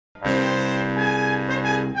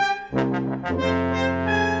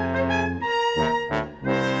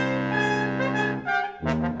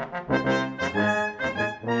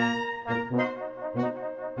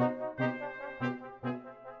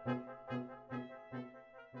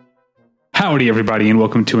Howdy, everybody, and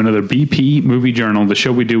welcome to another BP Movie Journal, the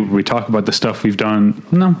show we do where we talk about the stuff we've done,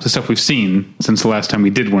 the stuff we've seen since the last time we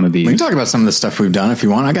did one of these. We can talk about some of the stuff we've done if you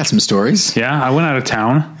want. I got some stories. Yeah, I went out of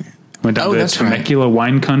town. Went down to Temecula right.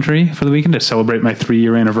 wine country for the weekend to celebrate my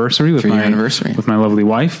 3-year anniversary with my lovely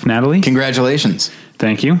wife, Natalie. Congratulations.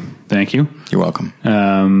 Thank you. You're welcome.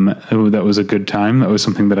 That was a good time. That was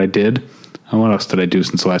something that I did. What else did I do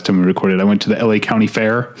since the last time we recorded? I went to the LA County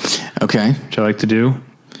Fair. Okay. Which I like to do.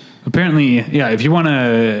 Apparently, yeah, if you want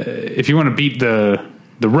to beat the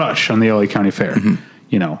rush on the LA County Fair,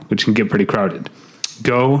 which can get pretty crowded,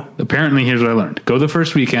 go. Apparently, here's what I learned: go the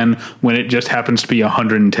first weekend when it just happens to be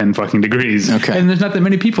 110 fucking degrees. Okay, and there's not that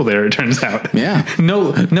many people there. It turns out. Yeah.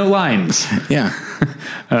 No lines. Yeah.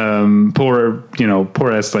 Poor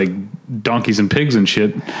ass like donkeys and pigs and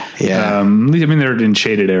shit. Yeah. At least, I mean, they're in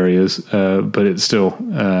shaded areas, but it's still.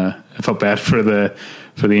 I felt bad for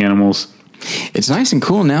the animals. It's nice and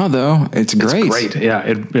cool now, though. It's great. It's great. Yeah,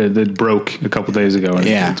 it broke a couple days ago. And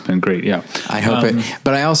yeah, it's been great. Yeah, I hope it.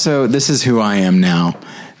 But I also, this is who I am now.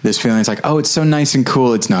 This feeling is like, oh, it's so nice and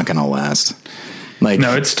cool. It's not going to last. Like,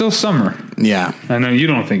 no, it's still summer. Yeah, I know you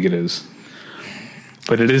don't think it is,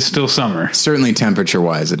 but it is still summer. Certainly, temperature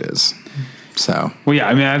wise, it is. So, well, yeah.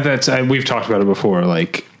 I mean, we've talked about it before.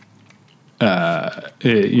 Like,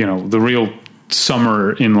 the real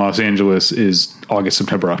summer in Los Angeles is August,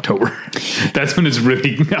 September, October. That's when it's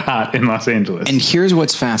really hot in Los Angeles. And here's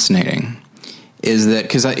what's fascinating is that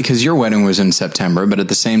because your wedding was in September, but at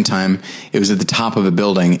the same time it was at the top of a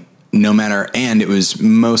building, and it was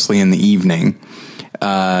mostly in the evening.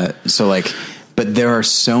 But there are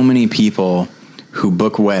so many people who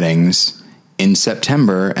book weddings in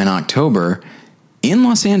September and October in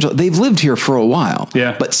Los Angeles. They've lived here for a while,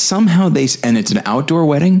 yeah. But somehow and it's an outdoor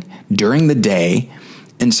wedding during the day,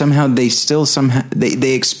 and somehow they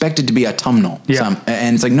expect it to be autumnal. Yeah.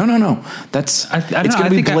 And it's like, no. It's going to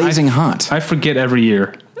be blazing hot. I forget every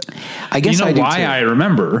year. I guess you know I do why too. I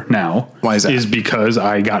remember now. Why is that? Is because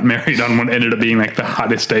I got married on what ended up being like the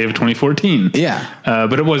hottest day of 2014. Yeah.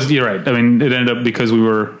 But it was, you're right. I mean, it ended up because we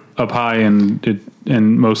were up high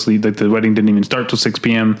and mostly like the wedding didn't even start till 6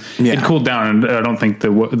 p.m. Yeah. It cooled down, and I don't think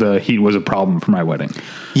the heat was a problem for my wedding.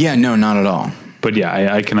 Yeah, no, not at all. But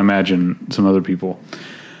yeah, I can imagine some other people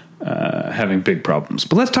having big problems.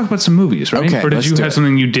 But let's talk about some movies, right? Okay, or did you have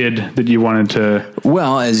something you did that you wanted to?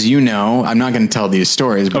 Well, as you know, I'm not going to tell these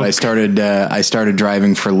stories, but I started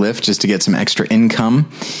driving for Lyft just to get some extra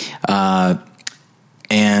income,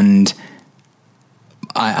 and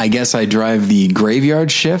I guess I drive the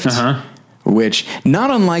graveyard shift. Which, not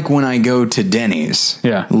unlike when I go to Denny's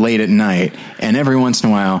late at night, and every once in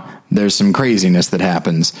a while there's some craziness that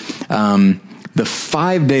happens. The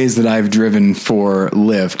 5 days that I've driven for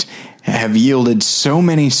Lyft have yielded so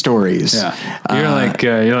many stories. Yeah,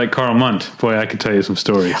 you're like Carl Mundt. Boy, I could tell you some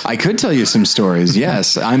stories. I could tell you some stories.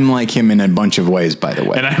 Yes, I'm like him in a bunch of ways, by the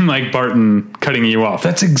way. And I'm like Barton cutting you off.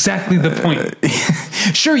 That's exactly the point.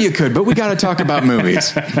 Sure, you could, but we got to talk about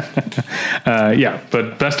movies. Yeah,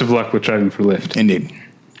 but best of luck with driving for Lyft. Indeed.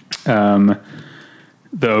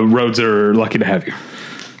 The roads are lucky to have you.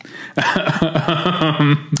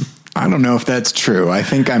 I don't know if that's true. I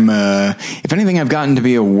think if anything, I've gotten to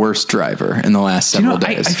be a worse driver in the last several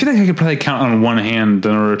days. I feel like I could probably count on one hand the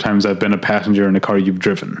number of times I've been a passenger in a car you've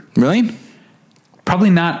driven. Really? Probably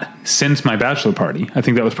not since my bachelor party. I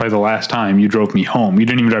think that was probably the last time you drove me home. You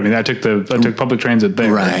didn't even drive me. I took public transit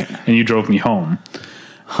there, right? And you drove me home.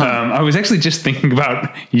 Huh. I was actually just thinking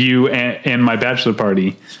about you and my bachelor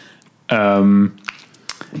party. I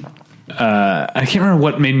can't remember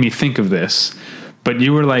what made me think of this. But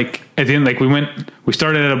you were like, at the end, like we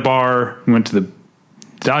started at a bar, we went to the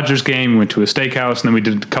Dodgers game, we went to a steakhouse, and then we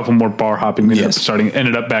did a couple more bar hopping. We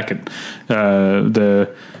ended up back at the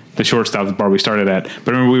shortstop, the bar we started at.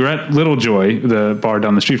 But remember, we were at Little Joy, the bar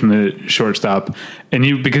down the street from the shortstop,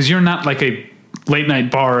 and because you're not like a late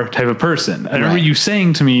night bar type of person. I remember you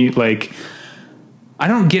saying to me, like, I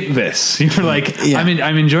don't get this. You're like,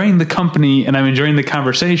 I'm enjoying the company and I'm enjoying the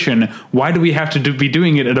conversation. Why do we have to be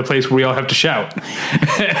doing it at a place where we all have to shout?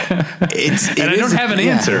 I don't have an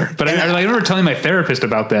answer. But I remember telling my therapist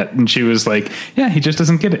about that, and she was like, "Yeah, he just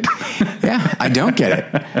doesn't get it." Yeah, I don't get it.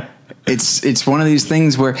 It's one of these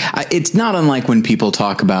things where it's not unlike when people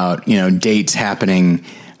talk about dates happening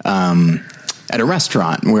at a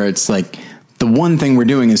restaurant where it's like, the one thing we're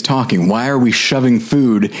doing is talking. Why are we shoving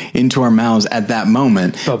food into our mouths at that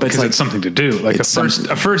moment? Well, because it's something to do. Like a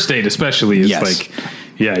first date, especially, is like,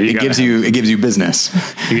 it gives you business.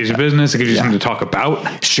 It gives you business. It gives you something to talk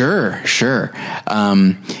about. Sure.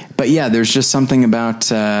 But yeah, there's just something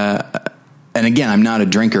about, and and again, I'm not a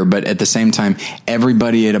drinker, but at the same time,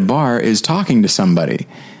 everybody at a bar is talking to somebody.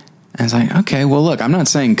 And it's like, okay, well, look, I'm not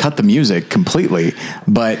saying cut the music completely,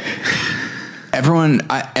 but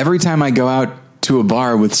every time I go out to a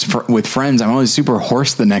bar with friends, I'm always super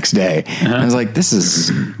hoarse the next day. And I was like,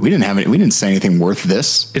 we didn't say anything worth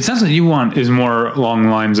this. It sounds like you want is more along the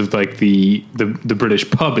lines of like the British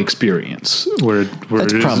pub experience, where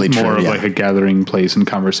That's it probably is more true, of yeah. like a gathering place and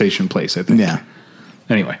conversation place, I think. Yeah.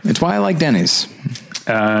 Anyway, It's why I like Denny's.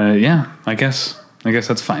 yeah, I guess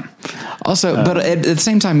that's fine. Also, but at the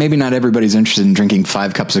same time, maybe not everybody's interested in drinking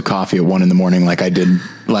 5 cups of coffee at 1 a.m. like I did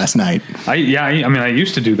last night. I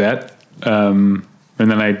used to do that. And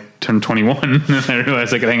then I turned 21 and I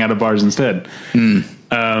realized I could hang out at bars instead. Okay,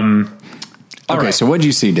 right. so what did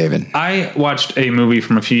you see, David? I watched a movie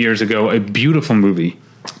from a few years ago, a beautiful movie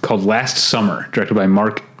called Last Summer, directed by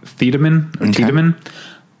Mark Tiedemann.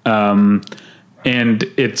 And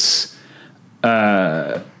it's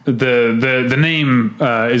the name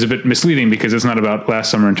is a bit misleading because it's not about last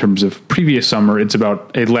summer in terms of previous summer. It's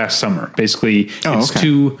about a last summer. Basically, it's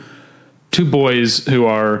two boys who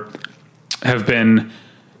have been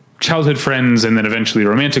childhood friends and then eventually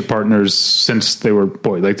romantic partners since they were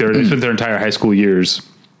boys. Like they spent their entire high school years.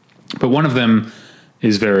 But one of them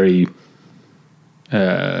is very,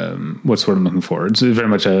 what's the word I'm looking for? It's very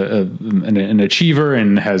much an achiever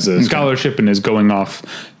and has a scholarship and is going off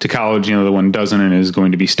to college. You know, the one doesn't and is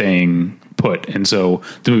going to be staying put. And so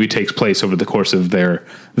the movie takes place over the course of their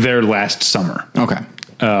last summer. Okay.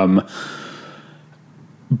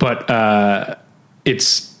 But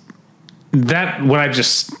it's that what I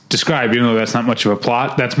just described, even though that's not much of a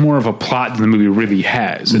plot, that's more of a plot than the movie really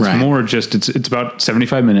has. It's more just, it's about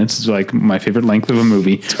 75 minutes. It's like my favorite length of a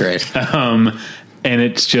movie. It's great. And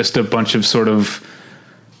it's just a bunch of sort of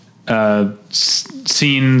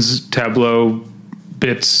scenes, tableau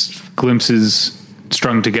bits, glimpses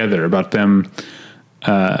strung together about them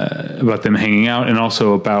hanging out, and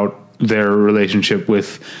also about their relationship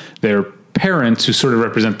with their parents, who sort of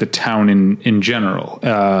represent the town in general,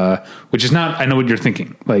 which is not, I know what you're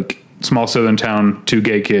thinking, like small southern town, 2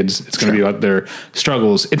 gay kids. It's going to be about their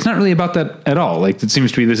struggles. It's not really about that at all. Like it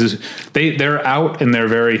seems to be, they're out and they're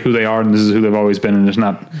very who they are and this is who they've always been.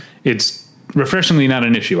 And it's refreshingly not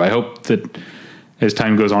an issue. I hope that as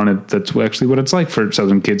time goes on, that's actually what it's like for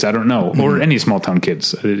southern kids. I don't know. Or any small town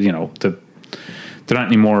kids, they're not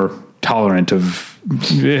any more tolerant of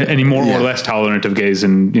or less tolerant of gays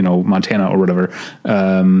in, Montana or whatever,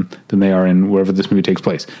 than they are in wherever this movie takes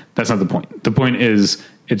place. That's not the point. The point is,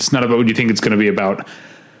 it's not about what you think it's going to be about,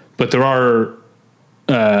 but there are,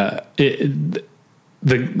 the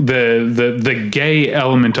gay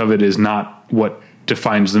element of it is not what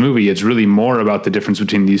defines the movie. It's really more about the difference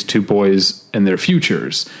between these 2 boys and their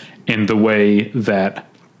futures, and the way that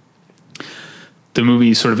the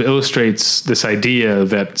movie sort of illustrates this idea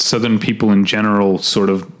that Southern people in general sort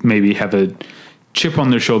of maybe have a chip on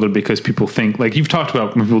their shoulder because people think, like you've talked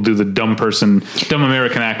about, when people do the dumb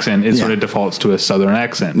American accent, it sort of defaults to a Southern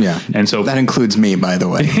accent. Yeah. And so that includes me, by the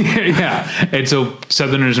way. yeah. And so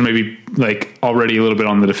Southerners are maybe like already a little bit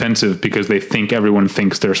on the defensive because they think everyone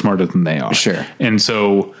thinks they're smarter than they are. Sure. And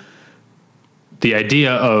so the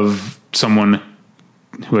idea of someone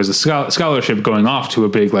who has a scholarship going off to a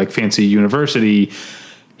big, like, fancy university,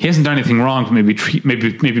 he hasn't done anything wrong, but maybe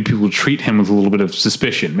people treat him with a little bit of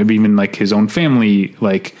suspicion. Maybe even like his own family,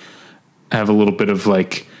 like, have a little bit of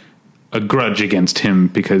like a grudge against him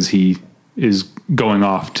because he is going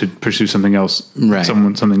off to pursue something else,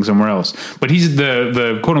 something somewhere else. But he's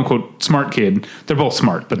the quote unquote smart kid. They're both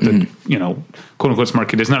smart, but the quote unquote smart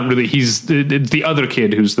kid is not really. It's the other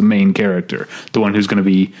kid who's the main character, the one who's going to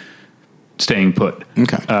be staying put.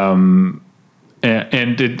 Okay.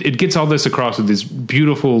 And it gets all this across with these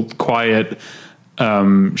beautiful, quiet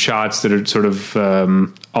shots that are sort of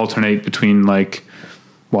alternate between like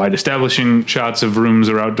wide establishing shots of rooms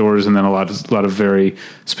or outdoors, and then a lot of very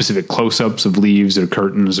specific close-ups of leaves or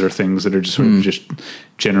curtains or things that are just sort of just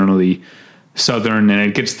generally Southern. And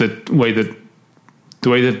it gets the way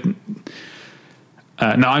that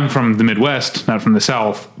now I'm from the Midwest, not from the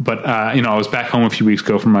South, but I was back home a few weeks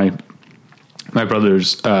ago from my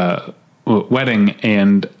brother's wedding,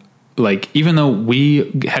 and like even though we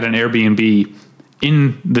had an Airbnb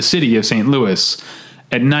in the city of St. Louis,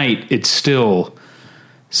 at night it's still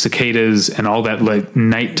cicadas and all that like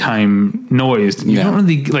nighttime noise. You don't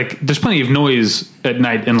really like. There's plenty of noise at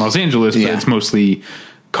night in Los Angeles, but it's mostly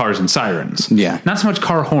cars and sirens. Yeah, not so much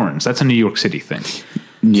car horns. That's a New York City thing.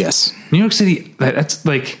 Yes, New York City. That's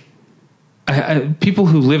like people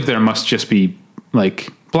who live there must just be like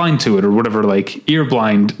blind to it or whatever, like ear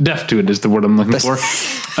blind, deaf to it is the word I'm looking for.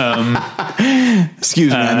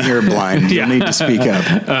 Excuse me, I'm ear blind. You'll need to speak up.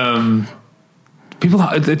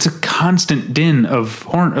 It's a constant din of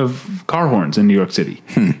car horns in New York City.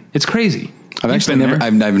 It's crazy.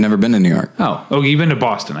 I've never been to New York. Oh, you've been to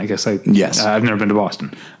Boston, I guess. Yes. I've never been to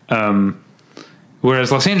Boston.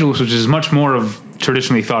 Whereas Los Angeles, which is much more of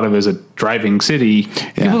traditionally thought of as a driving city,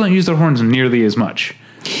 people don't use their horns nearly as much.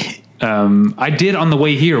 I did on the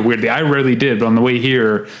way here, weirdly. I rarely did, but on the way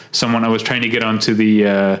here, I was trying to get onto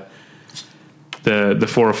the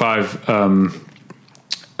 405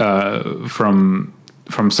 from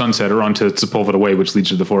Sunset, or onto Sepulveda Way, which leads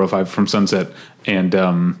to the 405 from Sunset,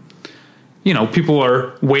 and people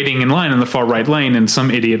are waiting in line in the far right lane, and some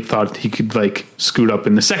idiot thought he could like scoot up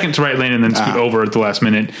in the second to right lane and then scoot over at the last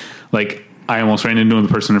minute. Like, I almost ran into him.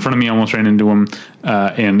 The person in front of me almost ran into him,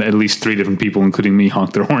 and at least 3 different people, including me,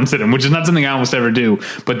 honked their horns at him, which is not something I almost ever do.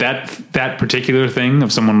 But that particular thing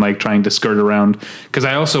of someone like trying to skirt around, because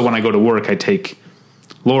I also, when I go to work, I take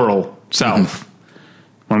Laurel south.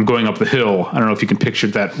 When I'm going up the hill, I don't know if you can picture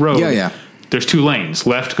that road. Yeah. There's 2 lanes.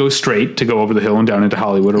 Left goes straight to go over the hill and down into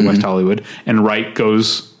Hollywood or West Hollywood, and the right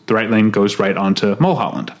lane goes right onto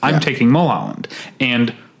Mulholland. I'm taking Mulholland,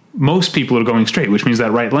 and most people are going straight, which means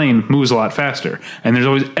that right lane moves a lot faster. And there's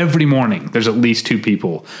always, every morning, there's at least 2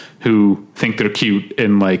 people who think they're cute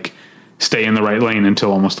and like stay in the right lane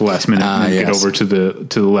until almost the last minute and then get over to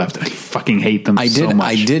the left. I fucking hate them so much.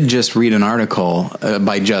 I did just read an article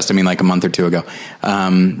like a month or 2 ago,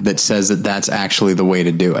 that says that that's actually the way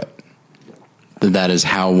to do it. That is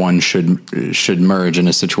how one should merge in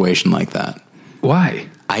a situation like that. Why?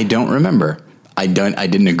 I don't remember. I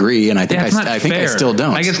didn't agree, and I think I still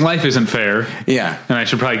don't. I guess life isn't fair. Yeah, and I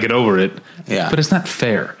should probably get over it. Yeah, but it's not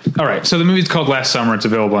fair. All right, so the movie's called Last Summer. It's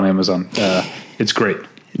available on Amazon. It's great.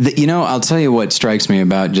 I'll tell you what strikes me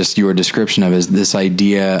about just your description of is this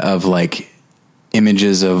idea of like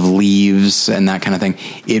images of leaves and that kind of thing.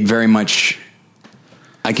 It very much,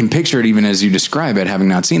 I can picture it even as you describe it, having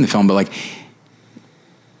not seen the film, but like,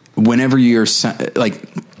 whenever you're like,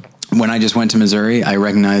 when I just went to Missouri, I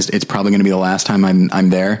recognized it's probably going to be the last time I'm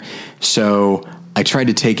there. So I tried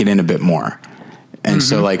to take it in a bit more. And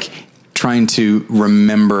so like trying to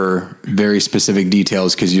remember very specific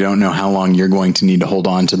details, because you don't know how long you're going to need to hold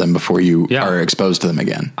on to them before you are exposed to them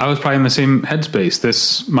again. I was probably in the same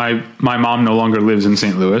headspace. My mom no longer lives in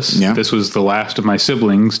St. Louis. Yeah. This was the last of my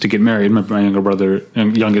siblings to get married. My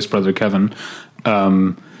youngest brother, Kevin.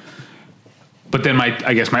 But then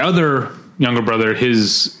my other younger brother,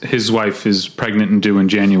 his wife is pregnant and due in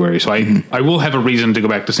January. So I will have a reason to go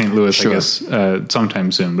back to St. Louis, I guess,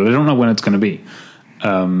 sometime soon, but I don't know when it's going to be.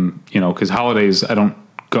 Cause holidays, I don't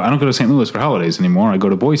go to St. Louis for holidays anymore. I go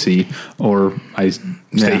to Boise, or I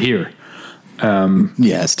stay here.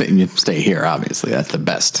 Stay here. Obviously, that's the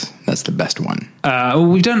best. That's the best one.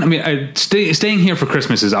 We've done. I mean, staying here for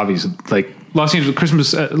Christmas is obvious. Like Los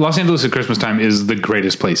Angeles at Christmas time is the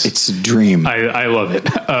greatest place. It's a dream. I love it.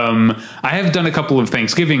 I have done a couple of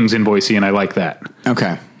Thanksgivings in Boise, and I like that.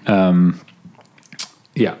 Okay.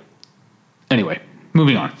 Yeah. Anyway,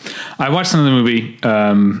 moving on. I watched another movie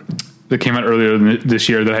that came out earlier this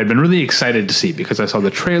year that I had been really excited to see because I saw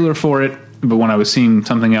the trailer for it, but when I was seeing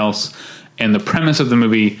something else, and the premise of the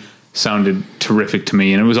movie sounded terrific to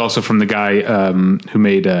me, and it was also from the guy who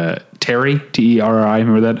made Terry, Terri.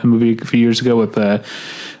 Remember that movie a few years ago with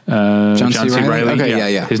John C. Reilly?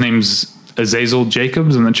 Okay, yeah. His name's Azazel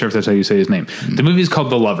Jacobs. I'm not sure if that's how you say his name. The movie is called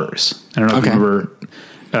The Lovers. I don't know if you remember.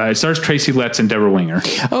 It stars Tracy Letts and Deborah Winger.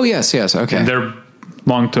 Oh yes, okay. And they're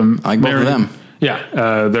long-term. I like both of them.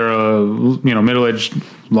 Yeah, they're a middle-aged,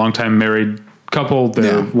 long-time married couple.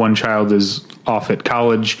 Their one child is off at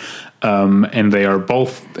college, and they are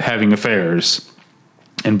both having affairs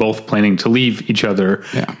and both planning to leave each other.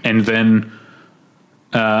 Yeah. And then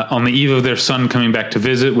on the eve of their son coming back to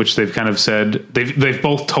visit, which they've kind of said, they've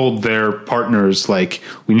both told their partners, like,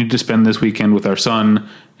 we need to spend this weekend with our son,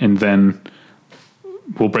 and then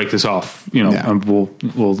we'll break this off,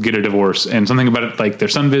 we'll get a divorce. And something about it, like their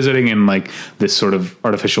son visiting and like this sort of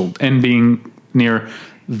artificial end being near,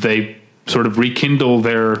 they sort of rekindle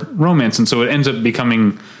their romance. And so it ends up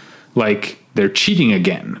becoming like they're cheating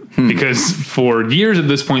again because for years at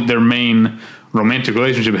this point, their main romantic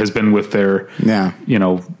relationship has been with their,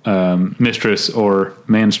 mistress or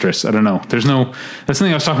manstress. I don't know. That's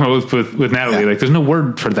something I was talking about with Natalie. Yeah. Like there's no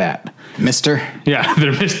word for that. Mister. Yeah.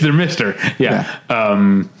 They're Mister. Yeah.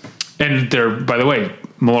 And they're, by the way,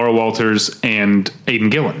 Melora Walters and Aidan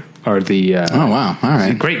Gillen are the, oh wow. All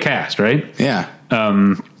right. Great cast, right? Yeah.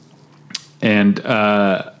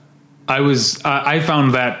 I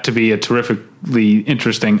found that to be a terrific wildly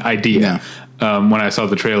interesting idea when I saw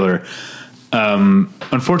the trailer.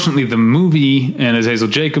 Unfortunately, the movie and Azazel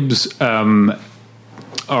Jacobs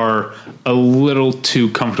are a little too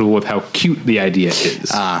comfortable with how cute the idea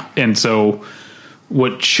is. And so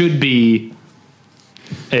what should be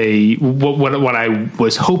what I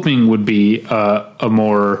was hoping would be a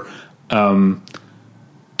more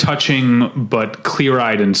touching but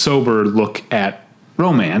clear-eyed and sober look at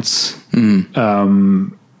romance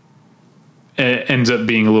ends up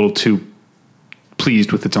being a little too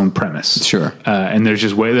pleased with its own premise. Sure. And there's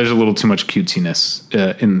a little too much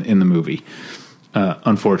cutesiness in the movie,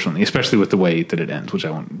 unfortunately, especially with the way that it ends, which I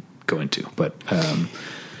won't go into. But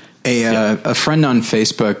a friend on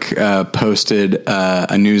Facebook posted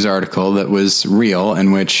a news article that was real,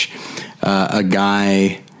 in which a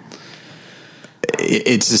guy.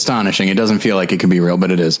 It's astonishing. It doesn't feel like it could be real,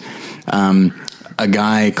 but it is. A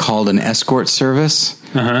guy called an escort service,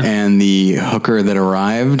 and the escort that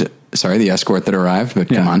arrived, but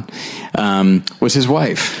come on, was his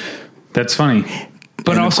wife. That's funny.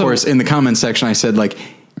 But and also, of course, in the comments section, I said, like,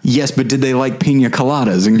 yes, but did they like pina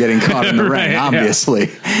coladas and getting caught in the rain?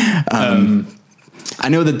 Obviously. I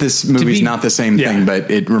know that this movie's not the same thing, but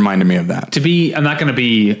it reminded me of that. I'm not going to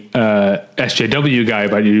be SJW guy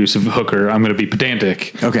about your use of hooker. I'm going to be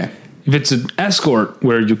pedantic. Okay. If it's an escort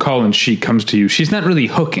where you call and she comes to you, she's not really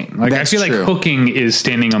hooking. Like, I feel like hooking is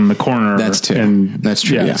standing on the corner. That's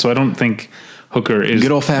true. Yeah. So I don't think hooker is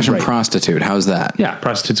good old fashioned prostitute. How's that? Yeah,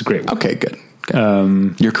 prostitute's a great word. Okay, good.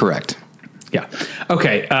 You're correct. Yeah.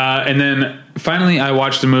 Okay. And then finally, I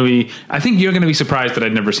watched a movie. I think you're going to be surprised that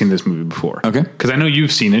I'd never seen this movie before. Okay. Because I know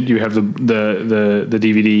you've seen it. You have the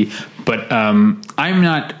DVD. But I'm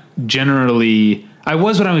not generally. I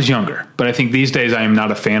was when I was younger, but I think these days I am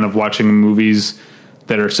not a fan of watching movies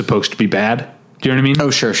that are supposed to be bad. Do you know what I mean?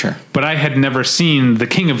 Oh, sure. But I had never seen the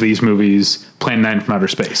king of these movies, Plan 9 from Outer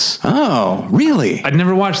Space. Oh, really? I'd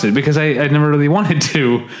never watched it because I'd never really wanted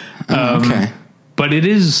to. Okay. But it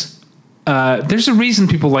is. There's a reason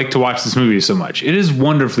people like to watch this movie so much. It is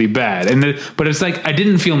wonderfully bad, but it's like I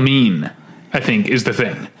didn't feel mean. I think is the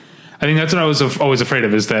thing. I think that's what I was always afraid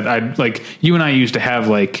of. Is that you and I used to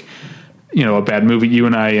have a bad movie. You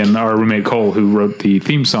and I and our roommate Cole, who wrote the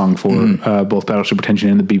theme song for both Battleship Pretension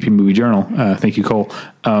and the BP Movie Journal. Thank you, Cole.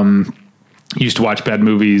 Used to watch bad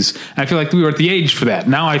movies. I feel like we were at the age for that.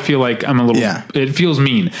 Now I feel like I'm a little. Yeah. It feels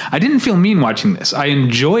mean. I didn't feel mean watching this. I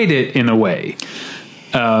enjoyed it in a way.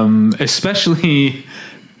 Especially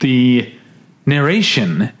the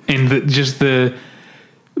narration and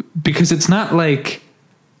because it's not like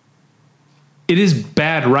it is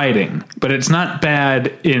bad writing, but it's not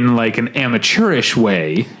bad in like an amateurish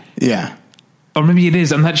way. Yeah. Or maybe it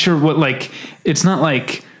is. I'm not sure it's not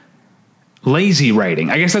like lazy writing.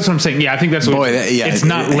 I guess that's what I'm saying. Yeah. I think that's what it's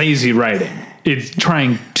not lazy writing. It's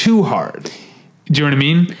trying too hard. Do you know what I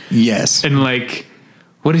mean? Yes. And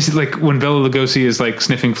what is it like when Bela Lugosi is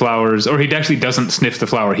sniffing flowers, or he actually doesn't sniff the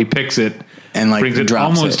flower. He picks it and brings it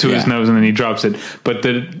almost to his nose and then he drops it. But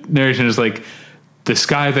the narration is the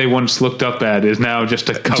sky they once looked up at is now just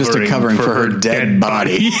a covering for her dead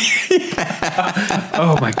body.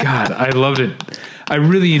 Oh my God. I loved it. I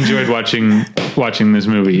really enjoyed watching this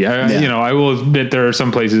movie. I will admit there are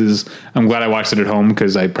some places I'm glad I watched it at home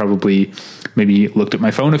because I probably maybe looked at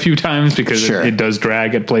my phone a few times because it does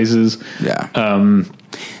drag at places. Yeah.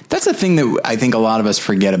 That's the thing that I think a lot of us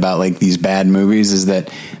forget about these bad movies is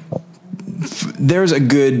that there's a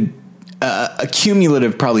good a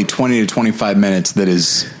cumulative probably 20 to 25 minutes that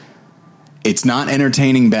it's not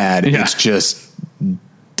entertaining bad. Yeah. It's just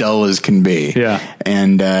dull as can be. Yeah.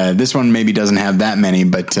 And this one maybe doesn't have that many,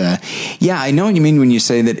 but I know what you mean when you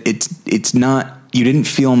say that it's not. You didn't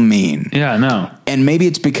feel mean. Yeah, no. And maybe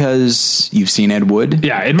it's because you've seen Ed Wood.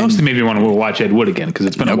 Yeah, it mostly made me want to watch Ed Wood again because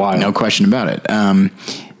it's been a while. No question about it.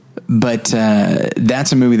 But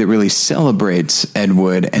that's a movie that really celebrates Ed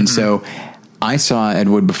Wood. And so I saw Ed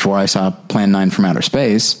Wood before I saw Plan 9 from Outer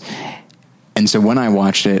Space. And so when I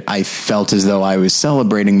watched it, I felt as though I was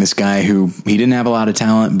celebrating this guy who he didn't have a lot of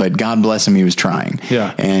talent, but God bless him, he was trying.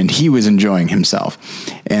 Yeah. And he was enjoying himself.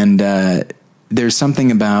 And there's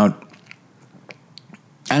something about,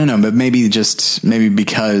 I don't know, but maybe because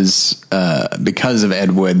of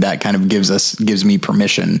Ed Wood, that kind of gives me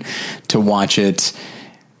permission to watch it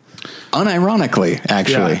unironically,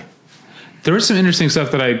 actually. Yeah. There was some interesting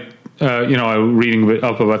stuff that I was reading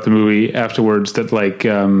up about the movie afterwards that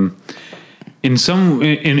in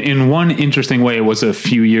one interesting way, it was a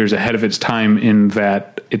few years ahead of its time in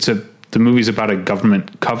that the movie's about a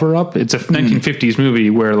government cover up. It's a 1950s movie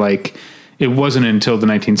where it wasn't until the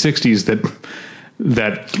 1960s that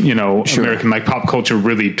that, you know, Sure. American like pop culture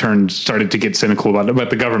really started to get cynical about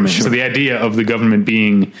the government. Sure. So the idea of the government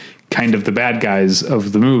being kind of the bad guys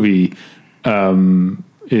of the movie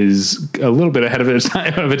is a little bit ahead of its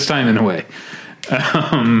time in a way.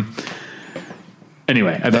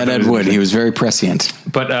 Anyway, I thought that Ed Wood, he was very prescient.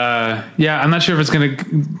 But yeah, I'm not sure if it's going to,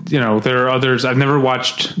 you know, there are others. I've never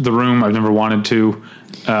watched The Room. I've never wanted to.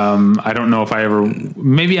 I don't know if I ever,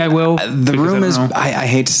 maybe I will. The Room is, I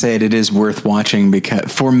hate to say it, it is worth watching because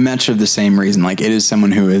for much of the same reason. Like, it is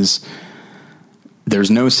someone who is,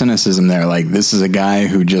 there's no cynicism there. Like, this is a guy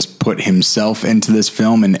who just put himself into this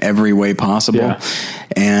film in every way possible. Yeah.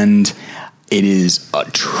 And it is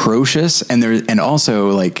atrocious. And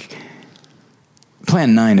also, like,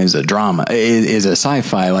 Plan 9 is a drama, is a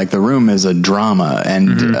sci-fi. Like, The Room is a drama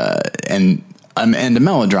and a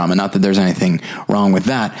melodrama. Not that there's anything wrong with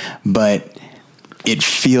that, but it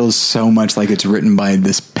feels so much like it's written by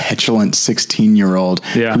this petulant 16-year-old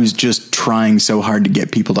who's just trying so hard to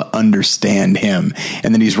get people to understand him.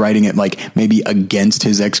 And then he's writing it like maybe against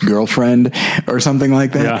his ex-girlfriend or something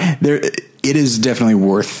like that. Yeah. It is definitely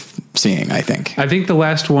worth seeing, I think. I think the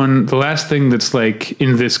last thing that's like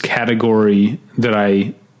in this category that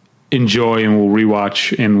I enjoy and will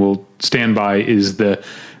rewatch and will stand by is the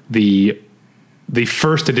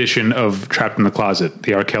first edition of Trapped in the Closet,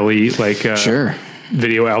 the R. Kelly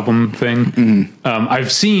video album thing. Mm-hmm.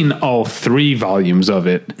 I've seen all 3 volumes of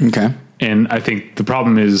it. Okay. And I think the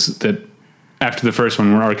problem is that after the first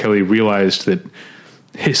one, when R. Kelly realized that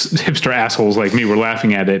his hipster assholes like me were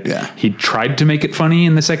laughing at it, he tried to make it funny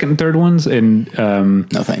in the second and third ones. And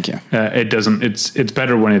no, thank you. It doesn't. It's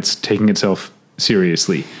better when it's taking itself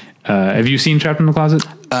seriously. Have you seen Trapped in the Closet?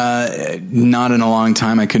 Not in a long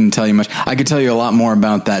time. I couldn't tell you much. I could tell you a lot more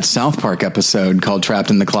about that South Park episode called Trapped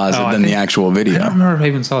in the Closet than the actual video. I don't remember if I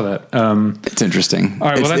even saw that. It's interesting. All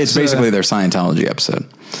right, it's basically their Scientology episode.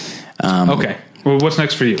 Okay. Well, what's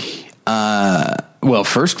next for you? Well,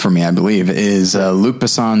 first for me, I believe, is Luc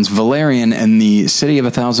Besson's Valerian and the City of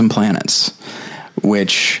a Thousand Planets,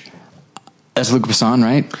 which... That's Luc Besson,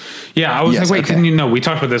 right? Yeah, I was like, wait, didn't you know? We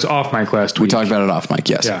talked about this off mic last week. We talked about it off mic,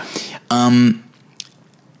 yes. Yeah.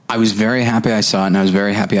 I was very happy I saw it, and I was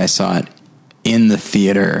very happy I saw it in the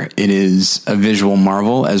theater. It is a visual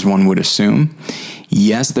marvel, as one would assume.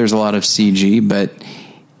 Yes, there's a lot of CG, but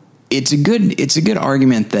it's a good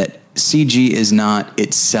argument that CG is not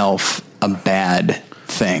itself a bad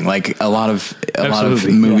thing. Like a lot of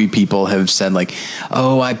movie people have said, like,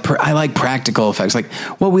 oh, I like practical effects. Like,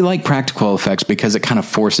 well, we like practical effects because it kind of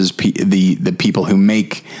forces the people who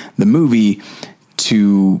make the movie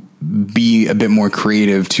to be a bit more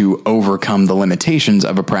creative to overcome the limitations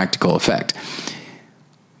of a practical effect.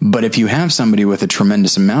 But if you have somebody with a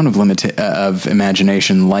tremendous amount of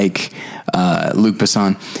imagination like Luc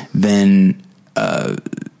Besson, then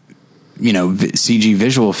CG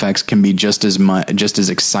visual effects can be just as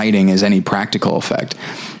exciting as any practical effect.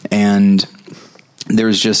 And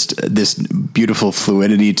there's just this beautiful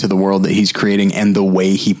fluidity to the world that he's creating and the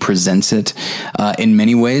way he presents it. In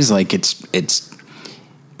many ways, like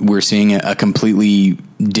we're seeing a completely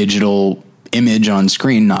digital image on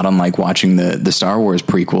screen, not unlike watching the Star Wars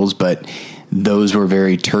prequels, but those were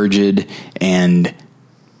very turgid and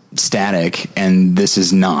static, and this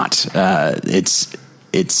is not.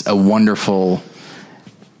 It's a wonderful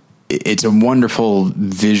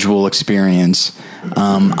visual experience.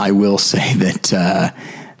 I will say that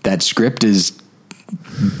that script is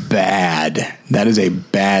bad. That is a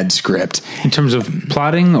bad script. In terms of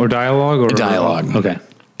plotting or dialogue or dialogue. Okay.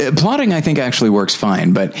 Plotting, I think, actually works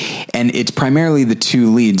fine, and it's primarily the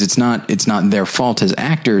 2 leads. It's not their fault as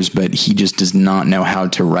actors, but he just does not know how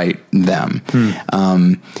to write them.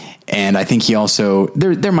 And I think he also,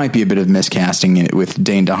 there might be a bit of miscasting with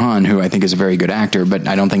Dane DeHaan, who I think is a very good actor, but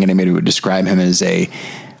I don't think anybody would describe him as a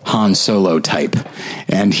Han Solo type.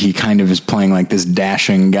 And he kind of is playing like this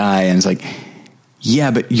dashing guy, and it's like,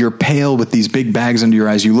 yeah, but you're pale with these big bags under your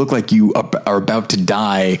eyes. You look like you are about to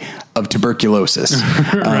die of tuberculosis.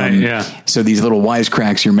 Right. Yeah. So these little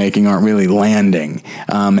wisecracks you're making aren't really landing.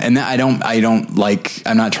 And that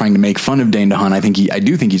I'm not trying to make fun of Dane DeHaan. I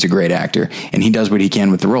do think he's a great actor, and he does what he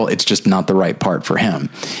can with the role. It's just not the right part for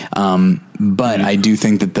him. But I do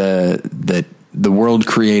think that the world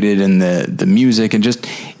created and the music and just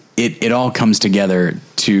it all comes together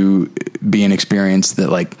to be an experience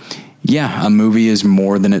that, like, yeah, a movie is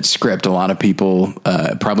more than its script. A lot of people,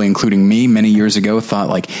 probably including me many years ago, thought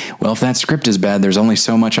like, well, if that script is bad, there's only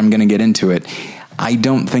so much I'm going to get into it. I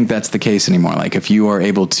don't think that's the case anymore. Like, if you are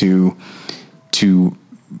able to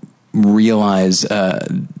realize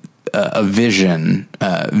a vision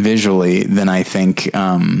visually, then I think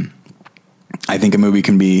I think a movie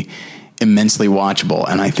can be immensely watchable,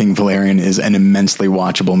 and I think Valerian is an immensely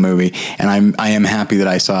watchable movie, and I am happy that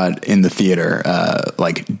I saw it in the theater.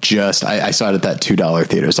 I saw it at that $2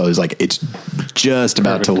 theater, so I was like, it's just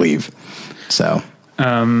about to leave. So,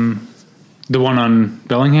 the one on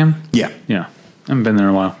Bellingham? Yeah. I haven't been there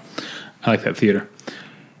in a while. I like that theater.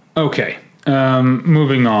 Okay.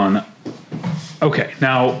 Moving on. Okay.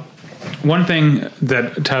 Now, one thing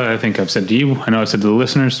that, Tyler, I think I've said to you, I know I've said to the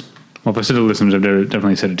listeners. Well, if I said to the listeners, I've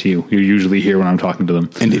definitely said it to you. You're usually here when I'm talking to them.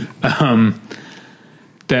 Indeed.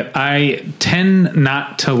 That I tend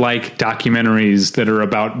not to like documentaries that are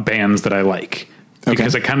about bands that I like.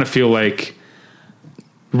 Because I kind of feel like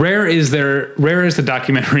rare is the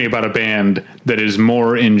documentary about a band that is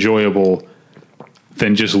more enjoyable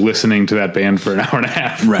than just listening to that band for an hour and a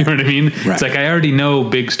half. Right. You know what I mean? Right. It's like, I already know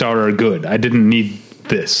Big Star are good. I didn't need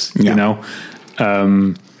this, you know?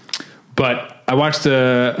 But I watched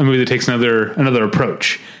a movie that takes another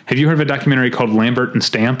approach. Have you heard of a documentary called Lambert and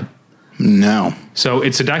Stamp? No. So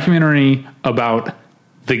it's a documentary about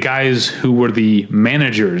the guys who were the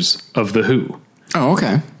managers of The Who. Oh,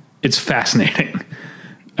 okay. It's fascinating.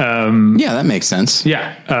 Yeah, that makes sense.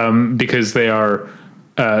 Yeah, because they are...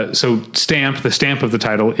 so Stamp, the Stamp of the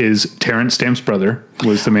title is Terence Stamp's brother,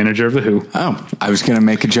 was the manager of The Who. Oh, I was going to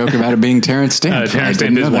make a joke about it being Terence Stamp. Terence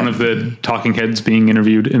Stamp is one of the talking heads being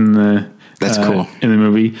interviewed in the... That's cool. In the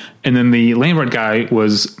movie. And then the Lambert guy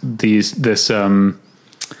was he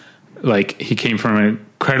came from an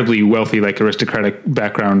incredibly wealthy, aristocratic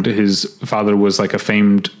background. His father was a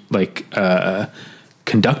famed,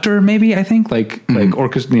 conductor, maybe, I think,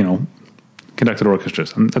 orchestra, conducted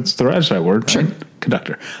orchestras. That's the right word. Sure. Right?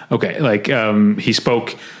 Conductor. Okay. He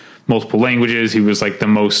spoke multiple languages. He was the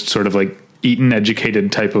most sort of Eton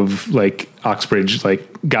educated type of Oxbridge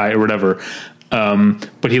guy or whatever.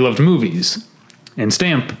 But he loved movies, and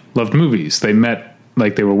Stamp loved movies. They met,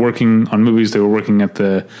 they were working on movies. They were working at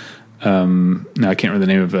the, now I can't remember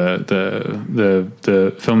the name of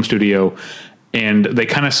the film studio, and they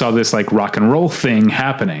kind of saw this rock and roll thing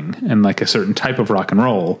happening, and a certain type of rock and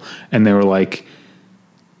roll. And they were like,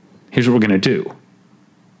 here's what we're going to do.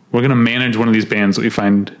 We're going to manage one of these bands that we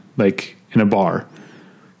find in a bar.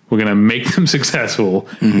 We're going to make them successful.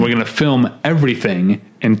 Mm-hmm. We're going to film everything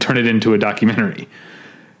and turn it into a documentary.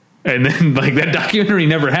 And then that documentary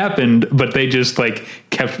never happened, but they just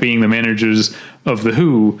kept being the managers of The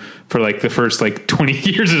Who for the first 20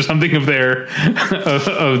 years or something of their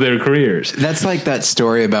careers. That's like that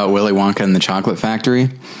story about Willy Wonka and the Chocolate Factory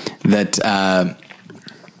that I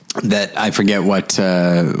forget what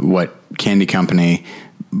candy company.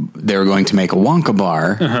 They were going to make a Wonka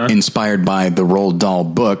bar inspired by the Roald Dahl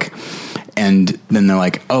book. And then they're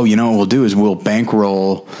like, oh, you know what we'll do is we'll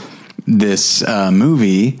bankroll this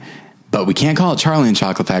movie, but we can't call it Charlie and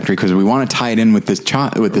Chocolate Factory because we want to tie it in with this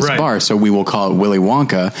right. bar. So we will call it Willy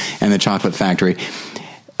Wonka and the Chocolate Factory.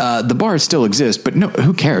 The bars still exist, but no,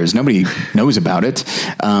 who cares? Nobody knows about it.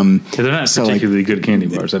 They're not particularly good candy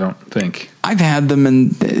bars, I don't think. I've had them,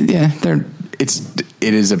 and it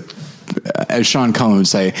is as Sean Cullen would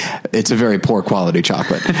say, it's a very poor quality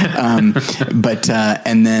chocolate.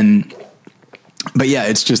 But yeah,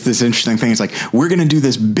 it's just this interesting thing. It's we're going to do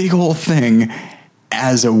this big whole thing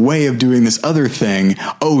as a way of doing this other thing.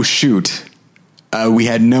 Oh, shoot. We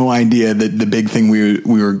had no idea that the big thing we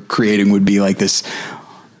were creating would be this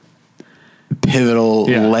pivotal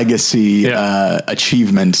legacy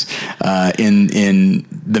achievement in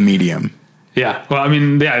the medium. Yeah. Well, I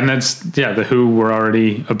mean, and that's, The Who were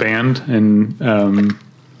already a band and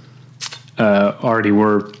already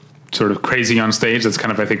were sort of crazy on stage. That's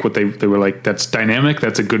kind of, I think, what they were that's dynamic.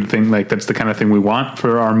 That's a good thing. That's the kind of thing we want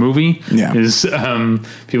for our movie is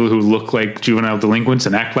people who look like juvenile delinquents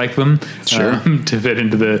and act like them to fit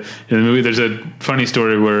into the movie. There's a funny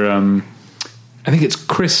story where I think it's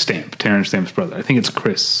Chris Stamp, Terence Stamp's brother. I think it's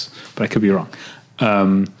Chris, but I could be wrong.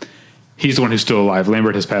 He's the one who's still alive.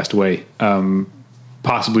 Lambert has passed away,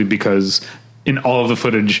 possibly because in all of the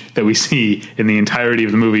footage that we see in the entirety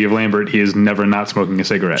of the movie of Lambert, he is never not smoking a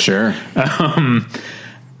cigarette. Sure. But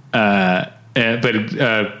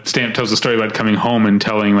Stamp tells a story about coming home and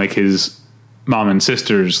telling his mom and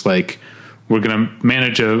sisters, we're going to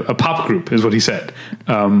manage a pop group is what he said.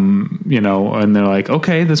 And they're like,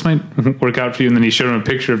 okay, this might work out for you. And then he showed them a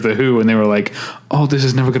picture of The Who and they were like, oh, this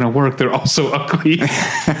is never going to work. They're all so ugly.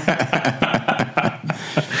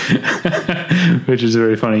 Which is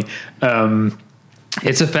very funny.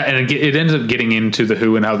 It's and it ends up getting into The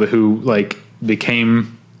Who and how The Who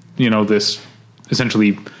became, this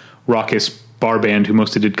essentially raucous bar band who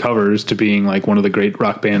mostly did covers to being one of the great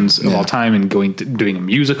rock bands of all time and doing a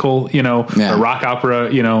musical, a rock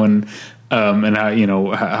opera, and and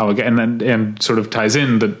how, how again, and sort of ties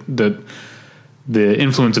in the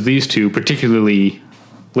influence of these two, particularly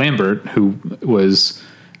Lambert, who was,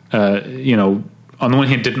 on the one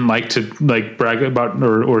hand didn't like to like brag about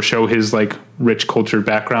or show his like rich cultured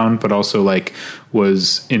background, but also like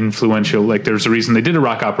was influential. Like there's a reason they did a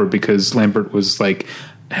rock opera, because Lambert was like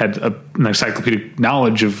had an encyclopedic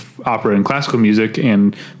knowledge of opera and classical music,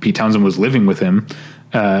 and Pete Townsend was living with him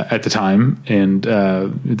at the time, and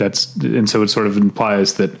so it sort of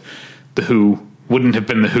implies that the Who wouldn't have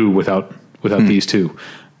been the Who without these two.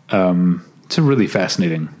 It's a really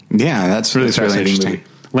fascinating. Yeah, that's really interesting. Movie.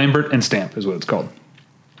 Lambert and Stamp is what it's called.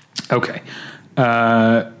 Okay.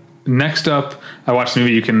 Next up, I watched the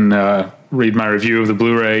movie. You can read my review of the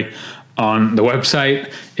Blu-ray on the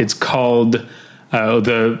website. It's called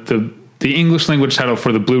the English language title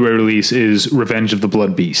for the Blu-ray release is Revenge of the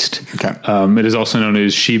Blood Beast. Okay. It is also known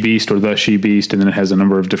as She Beast or The She Beast, and then it has a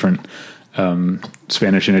number of different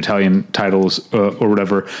Spanish and Italian titles or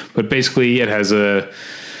whatever. But basically,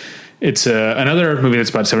 it's another movie that's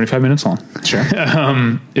about 75 minutes long. Sure.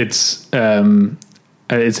 It's an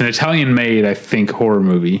Italian-made, I think, horror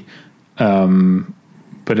movie,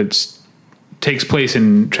 but it takes place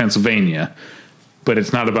in Transylvania. But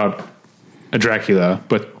it's not about a Dracula,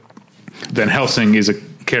 but Van Helsing is a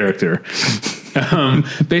character.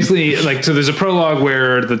 Basically, so there's a prologue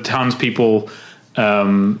where the townspeople,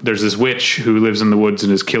 there's this witch who lives in the woods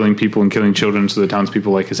and is killing people and killing children. So the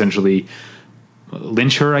townspeople essentially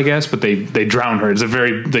lynch her, I guess, but they drown her.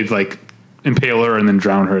 They impale her and then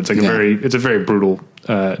drown her. It's it's a very brutal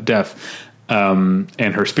death. And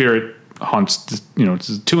her spirit haunts,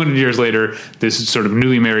 it's 200 years later, this sort of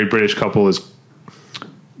newly married British couple is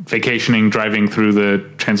vacationing, driving through the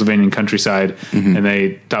Transylvanian countryside, and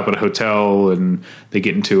they stop at a hotel and they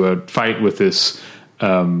get into a fight with this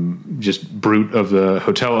just brute of the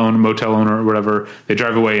motel owner or whatever. They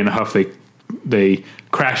drive away in a huff. They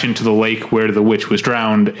crash into the lake where the witch was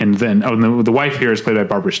drowned, and then the wife here is played by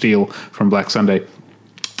Barbara Steele from Black Sunday,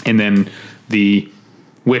 and then the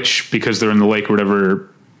witch, because they're in the lake or whatever,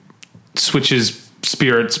 switches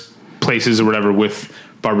spirits, places or whatever with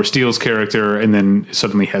Barbara Steele's character, and then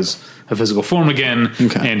suddenly has a physical form again,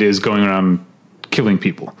 and is going around killing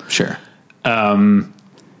people. Sure.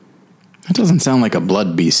 That doesn't sound like a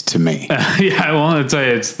blood beast to me. Yeah, well,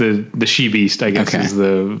 it's the She Beast, I guess, is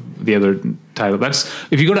the other title. That's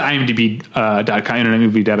if you go to IMDb.com,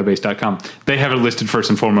 InternetMovieDatabase.com, they have it listed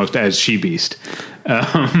first and foremost as She Beast.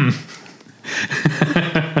 What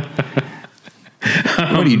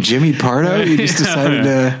are you, Jimmy Pardo? You just decided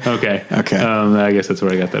to... Okay. I guess that's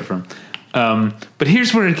where I got that from. But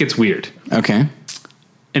here's where it gets weird. Okay.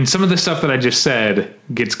 And some of the stuff that I just said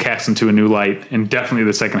gets cast into a new light, and definitely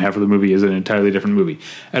the second half of the movie is an entirely different movie.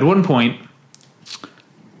 At one point,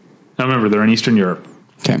 now remember, they're in Eastern Europe.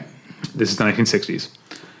 Okay. This is the 1960s.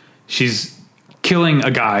 She's killing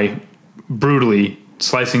a guy brutally,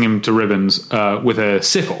 slicing him to ribbons with a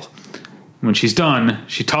sickle. When she's done,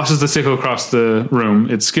 she tosses the sickle across the room.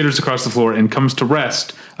 It skitters across the floor and comes to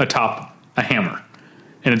rest atop a hammer.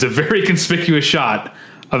 And it's a very conspicuous shot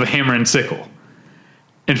of a hammer and sickle.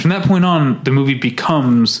 And from that point on, the movie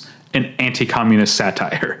becomes an anti-communist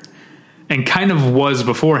satire, and kind of was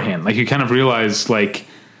beforehand. You kind of realize that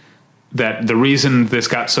the reason things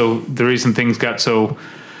got so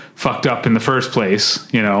fucked up in the first place,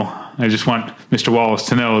 I just want Mr. Wallace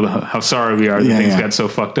to know how sorry we are that things got so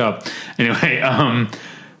fucked up. Anyway,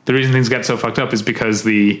 the reason things got so fucked up is because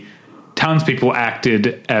the townspeople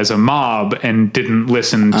acted as a mob and didn't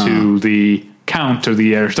listen to the count or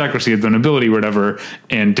the aristocracy of the nobility or whatever,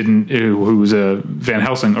 and who was a Van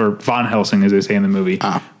Helsing, or Von Helsing as they say in the movie,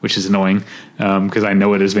 which is annoying because I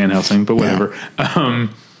know it is Van Helsing, but whatever.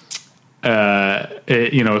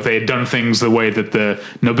 If they had done things the way that the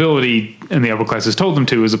nobility and the upper classes told them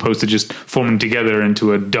to, as opposed to just forming together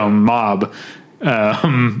into a dumb mob,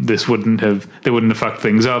 they wouldn't have fucked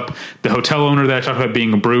things up. The hotel owner that I talked about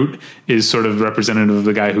being a brute is sort of representative of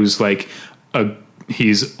the guy who's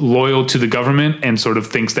he's loyal to the government and sort of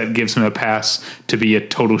thinks that gives him a pass to be a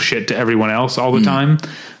total shit to everyone else all the time.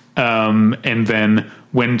 And then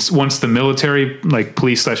once the military,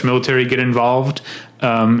 police/military, get involved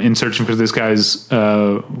in searching for this guy's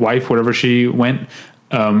wife, wherever she went,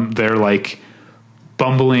 they're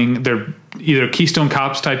bumbling. They're either Keystone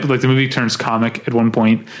Cops type, the movie turns comic at one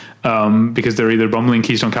point because they're either bumbling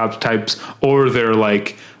Keystone Cops types, or they're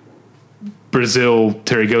Brazil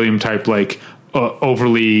Terry Gilliam type,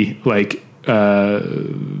 overly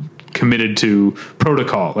committed to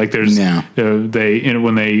protocol. There's when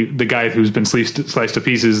the guy who's been sliced to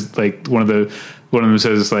pieces, one of them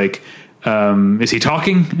says is he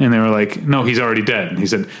talking? And they were like, no, he's already dead. And he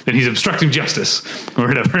said, then he's obstructing justice or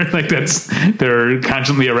whatever. Like they're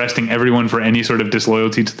constantly arresting everyone for any sort of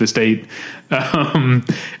disloyalty to the state.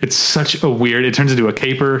 It's such a weird, it turns into a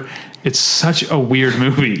caper. It's such a weird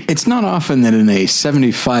movie. It's not often that in a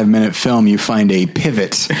 75-minute film you find a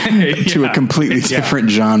pivot to a completely different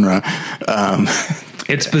genre.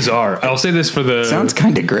 It's bizarre. I'll say this for the... Sounds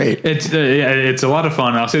kind of great. It's a lot of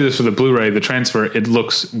fun. I'll say this for the Blu-ray, the transfer, it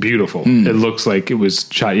looks beautiful. It looks like it was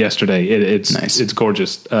shot yesterday. It's nice. It's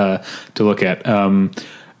gorgeous to look at. A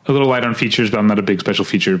little light on features, but I'm not a big special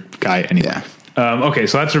feature guy anyway. Yeah. Okay,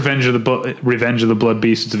 so that's Revenge of the Blood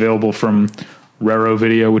Beast. It's available from Raro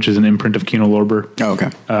Video, which is an imprint of Kino Lorber. Oh, okay.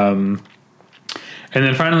 And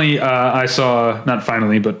then finally, I saw, not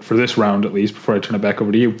finally, but for this round at least, before I turn it back over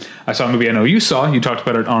to you, I saw a movie I know you saw. You talked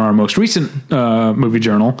about it on our most recent movie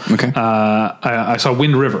journal. Okay. I saw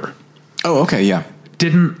Wind River. Oh, okay, yeah.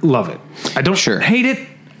 Didn't love it. I don't hate it.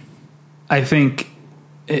 I think,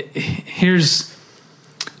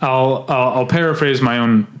 I'll paraphrase my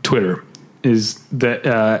own Twitter, is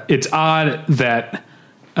that it's odd that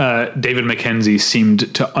David Mackenzie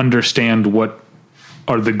seemed to understand what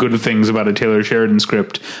are the good things about a Taylor Sheridan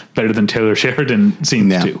script better than Taylor Sheridan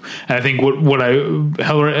seems to. And I think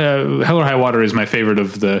Hell or High Water is my favorite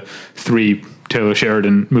of the 3 Taylor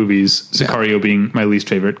Sheridan movies, Sicario being my least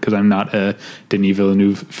favorite because I'm not a Denis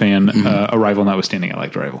Villeneuve fan. Arrival notwithstanding, I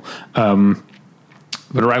liked Arrival.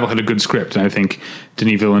 But Arrival had a good script, and I think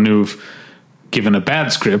Denis Villeneuve, given a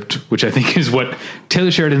bad script, which I think is what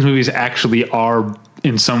Taylor Sheridan's movies actually are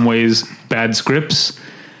in some ways, bad scripts.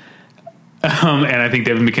 And I think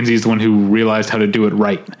David Mackenzie is the one who realized how to do it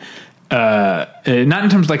right. Not in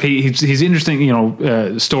terms of like he's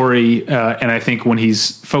interesting, story. And I think when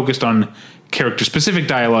he's focused on character specific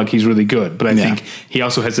dialogue, he's really good. But I think he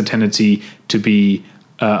also has a tendency to be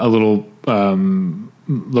a little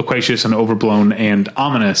loquacious and overblown and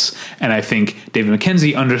ominous. And I think David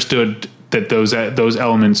Mackenzie understood that those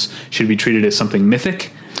elements should be treated as something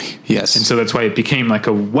mythic. Yes. And so that's why it became like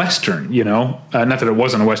a Western, not that it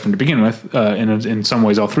wasn't a Western to begin with. In some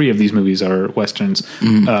ways, all 3 of these movies are Westerns.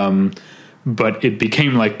 But it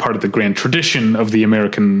became like part of the grand tradition of the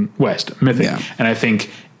American West, mythic. Yeah. And I think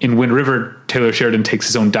in Wind River, Taylor Sheridan takes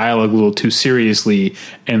his own dialogue a little too seriously.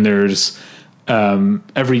 And there's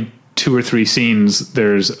every 2 or 3 scenes,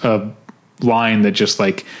 there's a line that just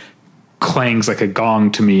like clangs like a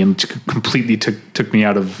gong to me and completely took me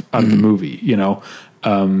out of the movie,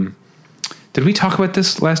 Did we talk about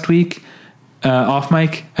this last week off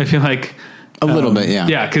mic? I feel like a little bit, yeah.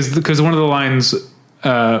 Yeah, because one of the lines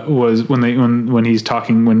was when he's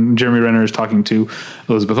talking, when Jeremy Renner is talking to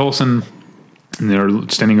Elizabeth Olsen, and they're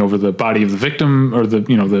standing over the body of the victim, or the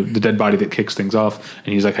dead body that kicks things off,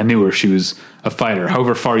 and he's like, I knew her, she was a fighter.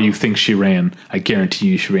 However far you think she ran, I guarantee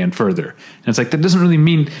you she ran further. And it's like, that doesn't really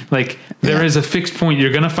mean, like, there is a fixed point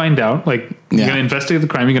you're going to find out, like, you're going to investigate the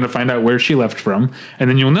crime, you're going to find out where she left from, and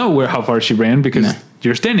then you'll know how far she ran because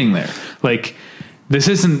you're standing there. Like, this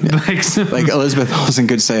isn't like Elizabeth Olsen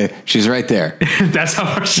could say, she's right there. That's how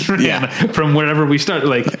far she ran from wherever we start.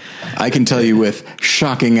 Like, I can tell you with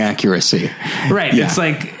shocking accuracy. Right. Yeah. It's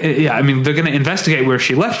like, I mean, they're going to investigate where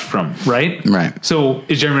she left from. Right. Right. So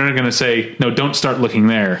is Jeremy Renner going to say, no, don't start looking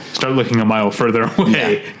there. Start looking a mile further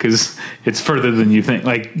away because it's further than you think.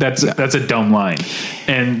 Like that's a dumb line.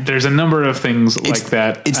 And there's a number of things like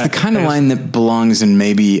that. It's the kind of line that belongs in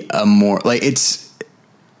maybe a more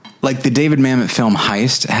like the David Mamet film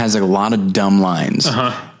Heist has a lot of dumb lines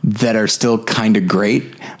that are still kind of great.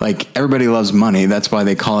 Like, everybody loves money. That's why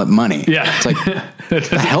they call it money. Yeah. It's like,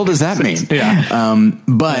 the hell does that mean? Yeah.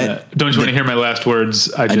 But don't you want to hear my last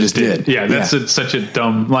words? I just did. Yeah. That's such a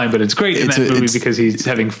dumb line, but it's great in that movie because he's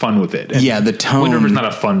having fun with it. And the tone. Wind River's not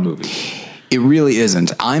a fun movie. It really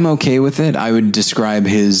isn't. I'm okay with it. I would describe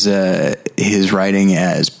his writing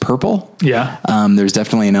as purple. Yeah. There's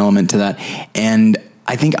definitely an element to that. And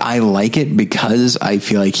I think I like it because I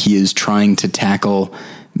feel like he is trying to tackle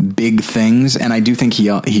big things, and I do think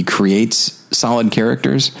he creates solid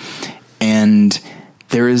characters. And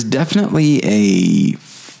there is definitely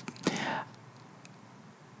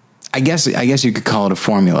I guess you could call it a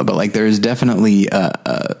formula, but like there is definitely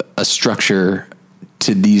a structure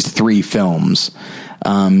to these 3 films,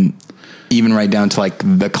 even right down to like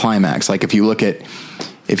the climax. Like if you look at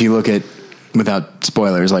without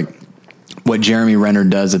spoilers, like what Jeremy Renner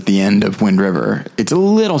does at the end of Wind River, it's a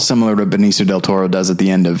little similar to what Benicio del Toro does at the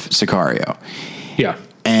end of Sicario. Yeah.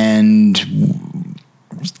 And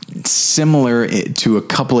similar to a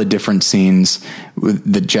couple of different scenes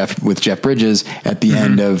with Jeff Bridges at the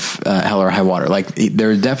end of Hell or High Water. Like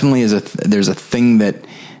there definitely is there's a thing that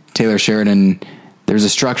Taylor Sheridan, there's a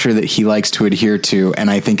structure that he likes to adhere to, and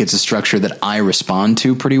I think it's a structure that I respond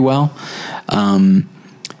to pretty well,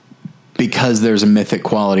 because there's a mythic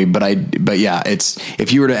quality. But yeah, it's,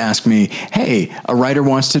 if you were to ask me, hey, a writer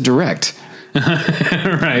wants to direct,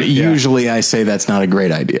 right? Usually I say that's not a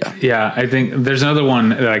great idea. Yeah, I think there's another one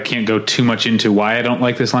that I can't go too much into why I don't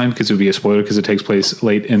like this line, because it would be a spoiler because it takes place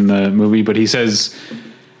late in the movie. But he says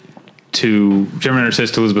to, Jeremy Renner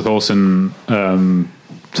says to Elizabeth Olsen,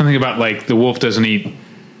 something about like the wolf doesn't eat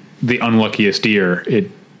the unluckiest deer.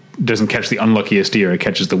 It doesn't catch the unluckiest deer. It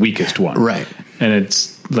catches the weakest one. Right. And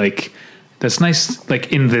it's like, that's nice.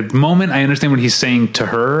 Like in the moment, I understand what he's saying to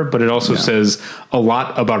her, but it also says a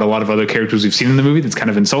lot about a lot of other characters we've seen in the movie. That's kind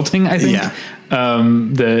of insulting, I think. Yeah.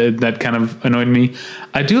 That kind of annoyed me.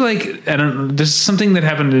 I do like, I don't, there's something that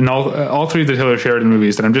happened in all three of the Taylor Sheridan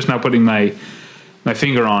movies that I'm just now putting my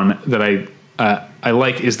finger on that I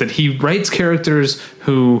like, is that he writes characters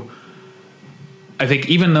who, I think,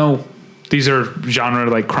 even though these are genre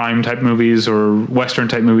like crime type movies or Western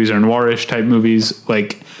type movies or noirish type movies,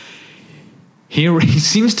 like he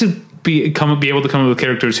seems to be able to come up with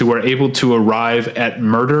characters who are able to arrive at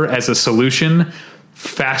murder as a solution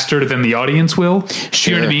faster than the audience will.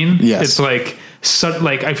 Sure. You know what I mean? Yes. It's like,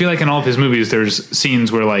 like I feel like in all of his movies there's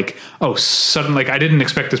scenes where like, oh, suddenly, like I didn't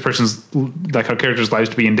expect this person's, like our character's lives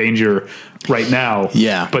to be in danger right now,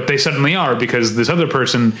 but they suddenly are, because this other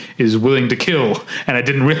person is willing to kill, and I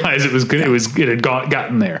didn't realize it was good. It had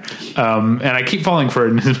gotten there, and I keep falling for it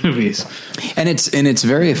in his movies, and it's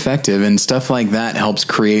very effective, and stuff like that helps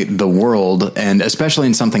create the world, and especially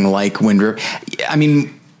in something like Wind River. I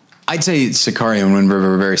mean, I'd say Sicario and Wind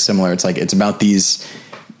River are very similar. It's like, it's about these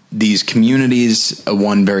communities,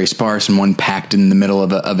 one very sparse and one packed in the middle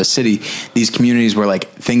of a city. These communities where like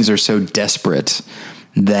things are so desperate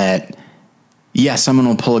that, someone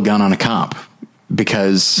will pull a gun on a cop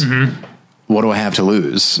because what do I have to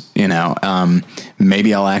lose? You know,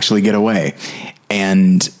 maybe I'll actually get away.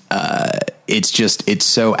 And it's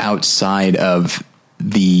so outside of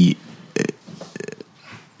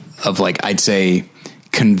like, I'd say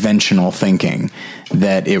conventional thinking,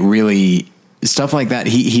 that it really, stuff like that,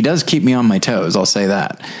 he does keep me on my toes. I'll say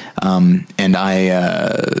that. And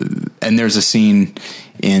there's a scene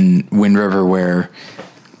in Wind River where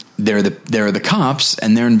there are the cops,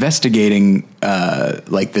 and they're investigating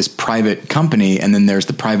like this private company, and then there's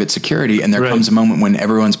the private security, and there comes a moment when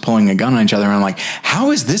everyone's pulling a gun on each other, and I'm like,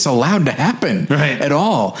 how is this allowed to happen at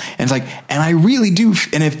all? And it's like, and I really do.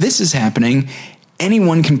 And if this is happening,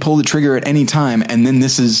 anyone can pull the trigger at any time, and then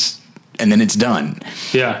it's done.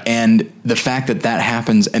 Yeah. And the fact that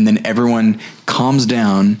happens, and then everyone calms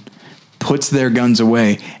down, puts their guns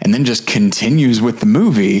away, and then just continues with the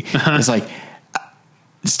movie. It's like,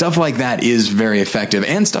 stuff like that is very effective.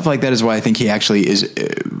 And stuff like that is why I think he actually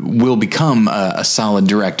will become a solid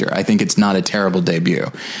director. I think it's not a terrible debut.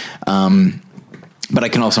 But I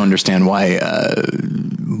can also understand why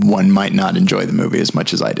one might not enjoy the movie as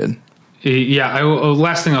much as I did. Yeah.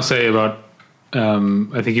 Last thing I'll say about,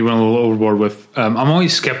 I think he went a little overboard with, I'm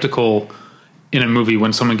always skeptical in a movie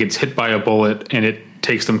when someone gets hit by a bullet and it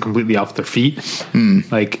takes them completely off their feet.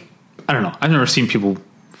 Like, I don't know. I've never seen people,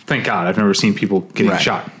 thank God, I've never seen people getting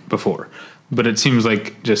shot before, but it seems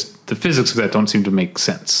like just the physics of that don't seem to make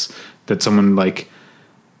sense, that someone that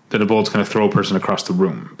a bullet's going to throw a person across the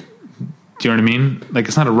room. Do you know what I mean? Like,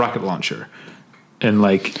 it's not a rocket launcher. And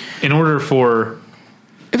like, in order for,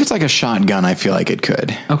 if it's like a shotgun, I feel like it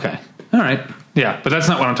could. Okay. All right. Yeah, but that's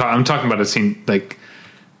not what I'm talking. I'm talking about a scene like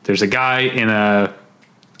there's a guy in a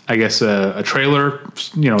trailer.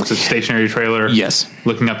 You know, it's a stationary trailer. Yes.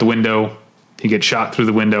 Looking out the window, he gets shot through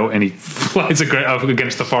the window and he flies up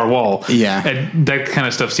against the far wall. Yeah, and that kind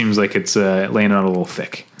of stuff seems like it's laying out a little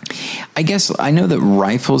thick. I guess I know that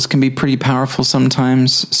rifles can be pretty powerful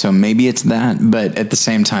sometimes, so maybe it's that. But at the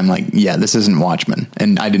same time, this isn't Watchmen,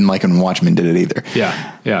 and I didn't like when Watchmen did it either.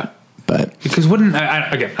 Yeah. But because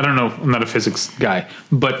I don't know, I'm not a physics guy,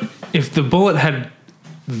 but if the bullet had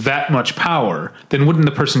that much power, then wouldn't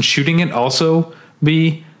the person shooting it also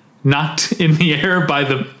be knocked in the air by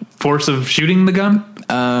the force of shooting the gun?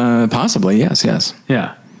 Possibly, yes.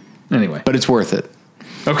 Yeah. Anyway, but it's worth it.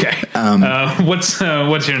 Okay. What's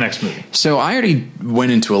your next movie? So I already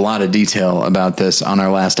went into a lot of detail about this on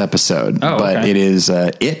our last episode, but it is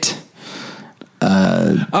It.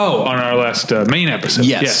 On our last main episode.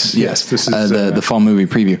 Yes. This is the fall movie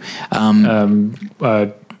preview.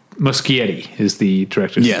 Muschietti is the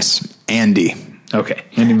director. Yes, Andy. Okay,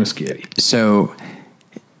 Andy Muschietti. So,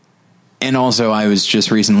 and also I was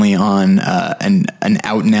just recently on an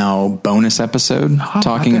Out Now bonus episode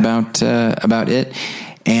talking about It,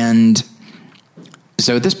 and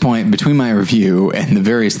So at this point, between my review and the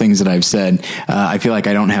various things that I've said, I feel like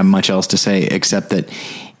I don't have much else to say except that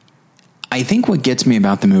I think what gets me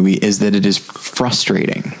about the movie is that it is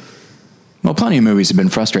frustrating. Well, plenty of movies have been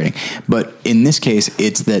frustrating, but in this case,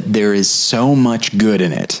 it's that there is so much good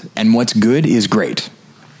in it, and what's good is great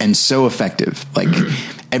and so effective. Like,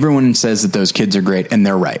 everyone says that those kids are great, and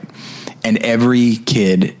they're right. And every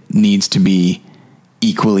kid needs to be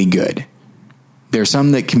equally good. There are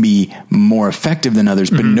some that can be more effective than others,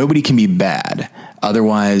 but nobody can be bad.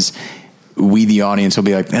 Otherwise, we, the audience, will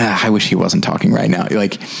be like, I wish he wasn't talking right now.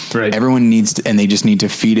 Like, everyone needs to, and they just need to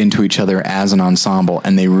feed into each other as an ensemble,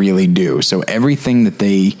 and they really do. So everything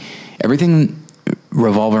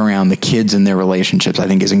revolving around the kids and their relationships, I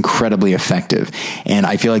think, is incredibly effective. And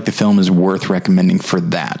I feel like the film is worth recommending for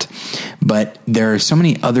that. But there are so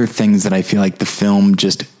many other things that I feel like the film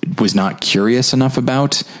just was not curious enough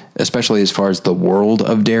about, especially as far as the world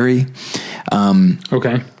of Derry.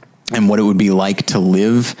 Okay. And what it would be like to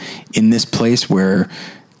live in this place where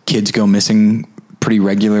kids go missing pretty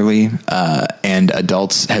regularly, and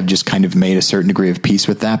adults have just kind of made a certain degree of peace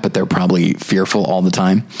with that, but they're probably fearful all the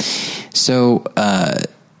time. So yeah,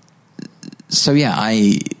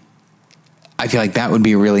 I feel like that would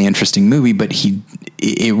be a really interesting movie, but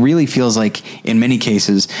it really feels like in many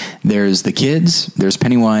cases there's the kids, there's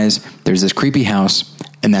Pennywise, there's this creepy house,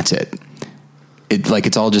 and that's it.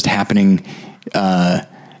 It's all just happening,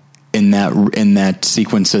 in that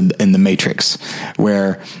sequence in the Matrix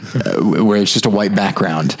where it's just a white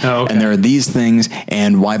background. Oh, okay. And there are these things,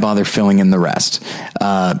 and why bother filling in the rest?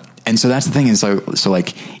 And so that's the thing. Is so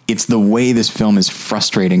like, it's the way this film is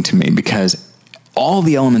frustrating to me because all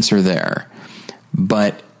the elements are there,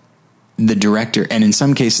 but the director, and in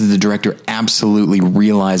some cases the director absolutely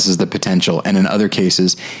realizes the potential. And in other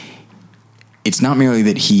cases, it's not merely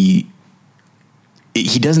that he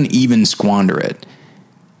doesn't even squander it.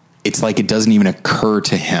 It's like it doesn't even occur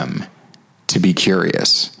to him to be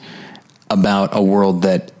curious about a world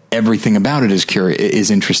that everything about it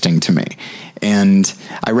is interesting to me. And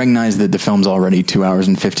I recognize that the film's already 2 hours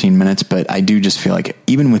and 15 minutes, but I do just feel like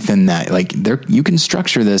even within that, like you can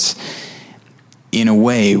structure this in a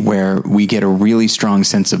way where we get a really strong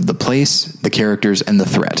sense of the place, the characters, and the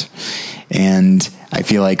threat. And I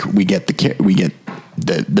feel like we get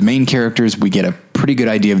the main characters, we get a pretty good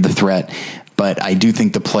idea of the threat, but I do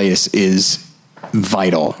think the place is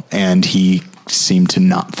vital, and he seemed to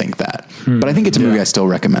not think that. But I think it's a movie I still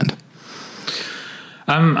recommend.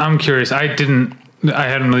 I'm curious. I hadn't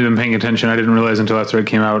really been paying attention. I didn't realize until after it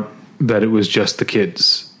came out that it was just the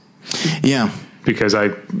kids. Yeah. Because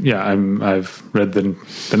I've read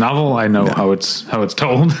the novel. I know how it's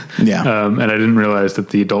told. Yeah. And I didn't realize that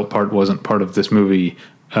the adult part wasn't part of this movie,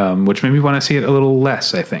 which made me want to see it a little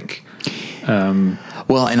less, I think.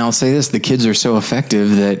 Well, and I'll say this, the kids are so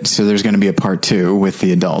effective so there's going to be a part 2 with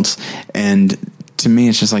the adults. And to me,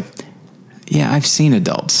 it's just like, yeah, I've seen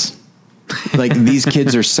adults. Like, these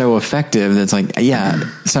kids are so effective that's like, yeah,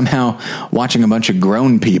 somehow watching a bunch of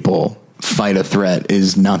grown people fight a threat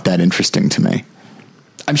is not that interesting to me.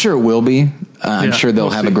 I'm sure it will be. I'm sure they'll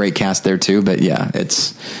have a great cast there too, but yeah,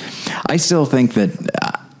 I still think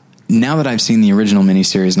that now that I've seen the original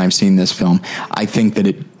miniseries and I've seen this film, I think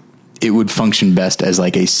that it would function best as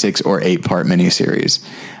like a 6 or 8 part miniseries.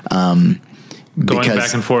 Going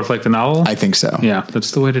back and forth like the novel? I think so. Yeah,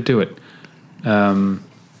 that's the way to do it. Yeah.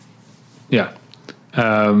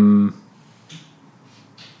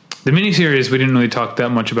 The miniseries, we didn't really talk that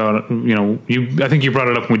much about. I think you brought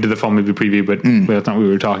it up when we did the fall movie preview, but that's not what we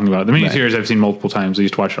were talking about. The miniseries I've seen multiple times. I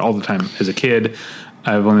used to watch it all the time as a kid.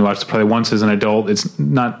 I've only watched it probably once as an adult. It's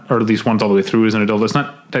not, or at least once all the way through as an adult. It's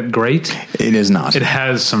not that great. It is not. It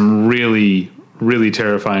has some really, really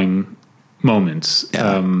terrifying moments.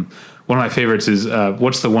 Yeah. One of my favorites is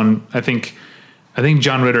what's the one? I think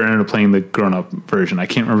John Ritter ended up playing the grown-up version. I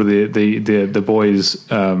can't remember the boy's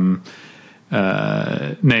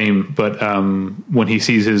name, but when he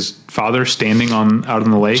sees his father standing out on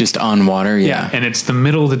the lake, just on water, yeah, and it's the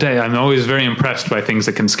middle of the day. I'm always very impressed by things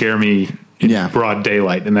that can scare me in broad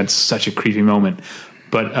daylight, and that's such a creepy moment.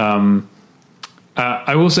 But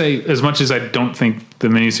I will say, as much as I don't think the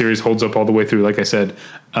miniseries holds up all the way through, like I said,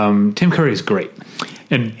 Tim Curry is great.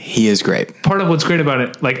 And he is great. Part of what's great about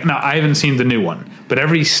it, now I haven't seen the new one, but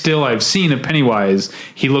every still I've seen of Pennywise,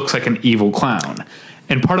 he looks like an evil clown.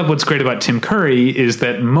 And part of what's great about Tim Curry is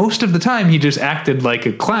that most of the time he just acted like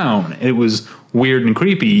a clown. It was weird and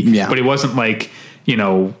creepy, but he wasn't like,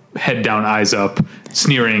 head down, eyes up,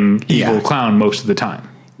 sneering evil clown most of the time.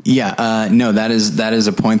 Yeah, no, that is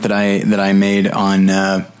a point that I made on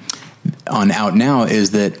Out Now,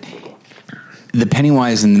 is that the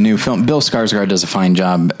Pennywise in the new film, Bill Skarsgård does a fine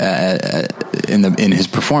job in his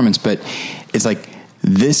performance, but it's like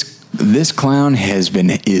this clown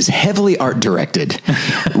is heavily art directed,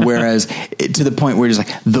 whereas to the point where it's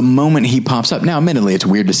like the moment he pops up. Now, admittedly, it's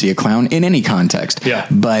weird to see a clown in any context. Yeah.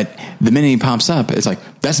 But the minute he pops up, it's like,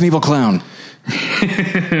 that's an evil clown.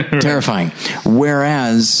 Terrifying.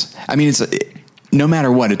 Whereas, I mean, it's no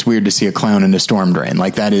matter what, it's weird to see a clown in a storm drain.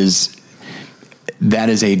 Like that is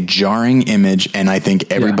a jarring image, and I think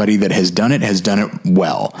everybody that has done it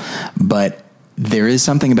well. But there is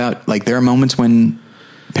something about, like, there are moments when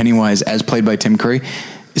Pennywise, as played by Tim Curry,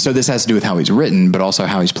 so this has to do with how he's written, but also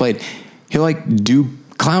how he's played. He'll like do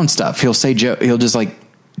clown stuff. He'll say he'll just like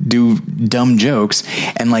do dumb jokes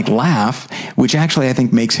and like laugh, which actually I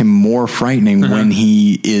think makes him more frightening when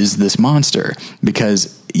he is this monster,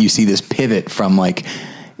 because you see this pivot from like,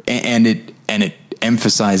 and it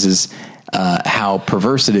emphasizes how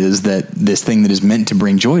perverse it is that this thing that is meant to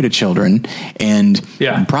bring joy to children and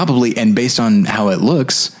probably, and based on how it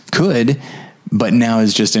looks, but now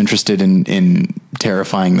is just interested in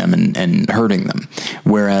terrifying them and hurting them.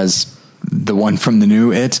 Whereas the one from the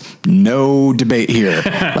new, it's no debate here.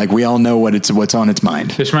 Like, we all know what's on its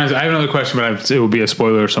mind. This reminds me, I have another question, but it will be a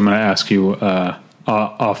spoiler, so I'm going to ask you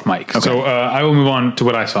off mic. Okay. So I will move on to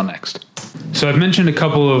what I saw next. So I've mentioned a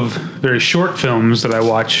couple of very short films that I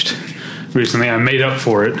watched recently. I made up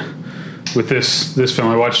for it with this film.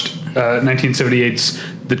 I watched 1978's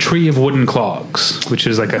The Tree of Wooden Clogs, which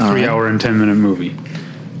is like a 3-hour and 10-minute movie.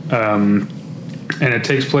 And it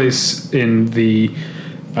takes place in the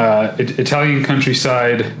Italian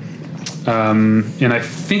countryside. And I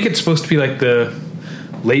think it's supposed to be like the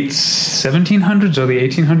late 1700s or the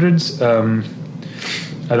 1800s.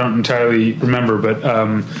 I don't entirely remember, but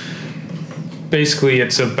basically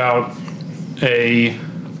it's about a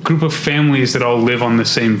group of families that all live on the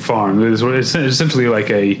same farm. It's essentially like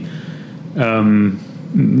a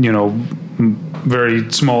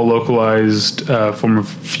very small localized form of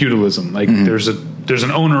feudalism. Like there's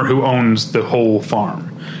an owner who owns the whole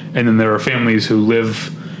farm, and then there are families who live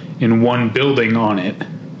in one building on it,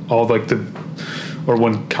 all like or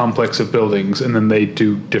one complex of buildings, and then they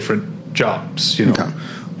do different jobs.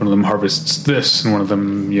 One of them harvests this, and one of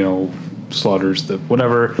them slaughters the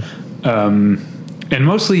whatever. And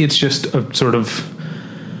mostly it's just a sort of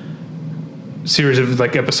series of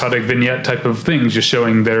like episodic vignette type of things, just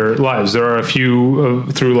showing their lives. There are a few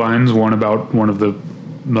through lines. One about one of the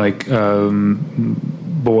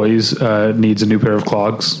boys needs a new pair of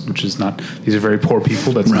clogs, which is not. These are very poor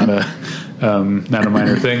people. That's not a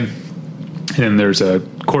minor thing. And then there's a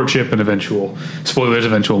courtship and eventual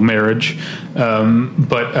marriage.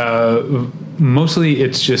 But mostly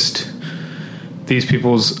it's just these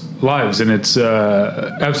people's lives, and it's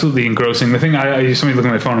absolutely engrossing. The thing I somebody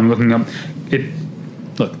looking at my phone, I'm looking up it.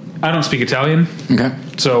 Look, I don't speak Italian,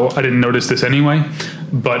 so I didn't notice this anyway.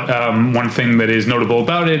 But one thing that is notable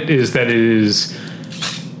about it is that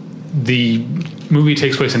the movie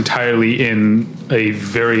takes place entirely in a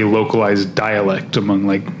very localized dialect among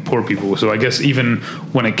like poor people. So I guess even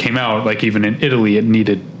when it came out, like even in Italy, it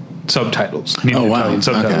needed subtitles. Italian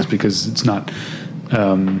subtitles because it's not.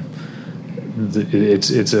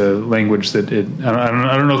 It's a language that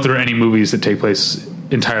I don't know if there are any movies that take place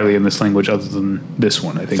entirely in this language other than this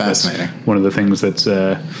one. I think that's one of the things that's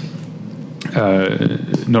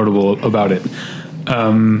notable about it.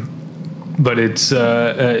 But it's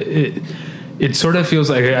it sort of feels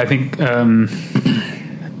like, I think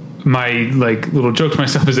my like little joke to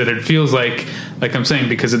myself is that it feels like I'm saying,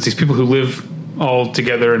 because it's these people who live all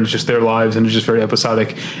together and it's just their lives and it's just very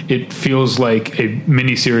episodic. It feels like a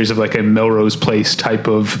mini series of like a Melrose Place type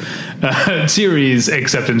of series,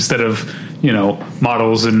 except instead of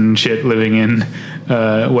models and shit living in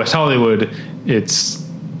West Hollywood, it's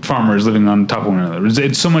farmers living on top of one another.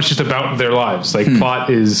 It's so much just about their lives. Like plot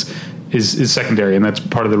is secondary, and that's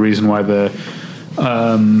part of the reason why the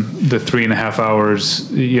 3.5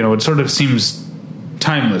 hours. It sort of seems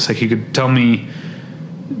timeless. Like you could tell me.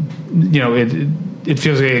 It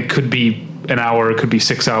feels like it could be an hour, it could be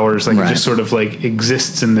 6 hours. Like it just sort of like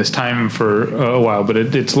exists in this time for a while, but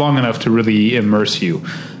it's long enough to really immerse you.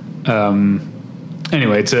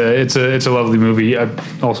 Anyway, it's a lovely movie. I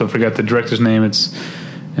also forgot the director's name. It's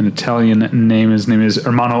an Italian name. His name is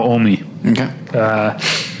Ermanno Olmi. Okay.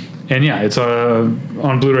 And yeah, it's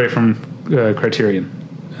on Blu-ray from Criterion.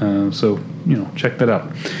 So check that out.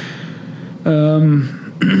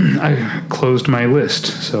 I closed my list,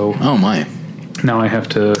 so oh my! Now I have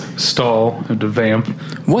to stall. I have to vamp.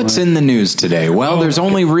 What's in the news today? Well, there's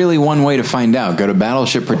only really one way to find out. Go to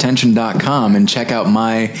battleshippretension.com and check out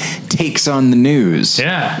my takes on the news.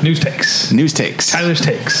 Yeah, news takes. News takes. Tyler's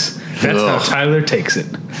takes. That's how Tyler takes it.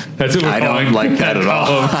 That's what we're calling. I don't like that at all.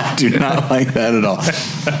 I do not like that at all.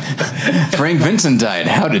 Frank Vincent died.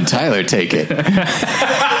 How did Tyler take it?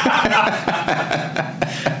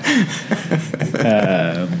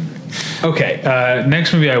 Okay.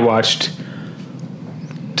 Next movie I watched,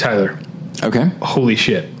 Tyler. Okay. Holy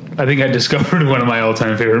shit. I think I discovered one of my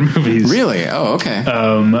all-time favorite movies. Really? Oh, okay.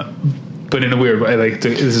 But in a weird way. Like,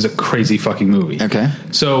 this is a crazy fucking movie. Okay.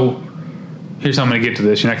 So, here's how I'm going to get to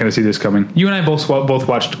this. You're not going to see this coming. You and I both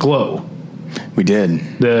watched Glow. We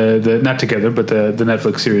did. The not together, but the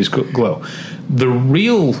Netflix series Glow. The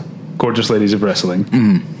real Gorgeous Ladies of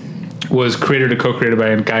Wrestling was created or co-created by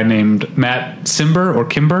a guy named Matt Cimber or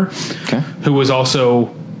Kimber, who was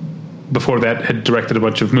also, before that, had directed a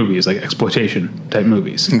bunch of movies, like exploitation type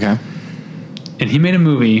movies. Okay. And he made a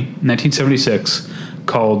movie in 1976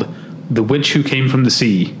 called The Witch Who Came from the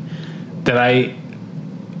Sea that I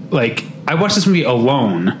watched this movie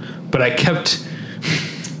alone, but I kept...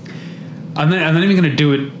 I'm not even going to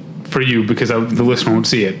do it for you because the listener won't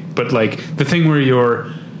see it. But like the thing where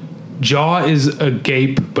your jaw is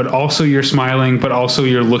agape, but also you're smiling, but also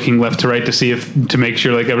you're looking left to right to make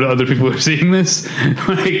sure like other people are seeing this.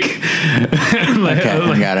 Okay,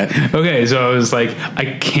 I got it. Okay, so I was like,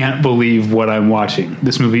 I can't believe what I'm watching.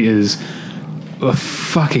 This movie is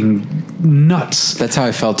fucking nuts. That's how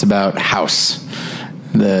I felt about House.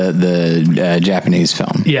 The Japanese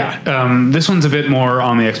film. Yeah, this one's a bit more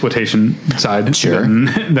on the exploitation side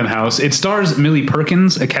than House. It stars Millie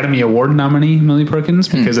Perkins, Academy Award nominee Millie Perkins,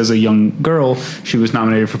 because as a young girl, she was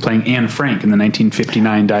nominated for playing Anne Frank in the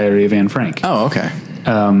 1959 Diary of Anne Frank. Oh, okay.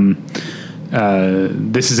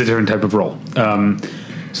 This is a different type of role. So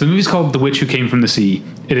the movie's called The Witch Who Came from the Sea.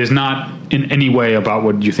 It is not in any way about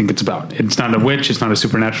what you think it's about. It's not a witch. It's not a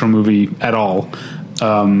supernatural movie at all.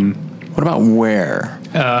 What about where?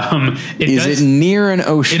 Is it near an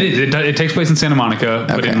ocean? It is. It takes place in Santa Monica,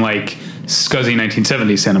 but in like scuzzy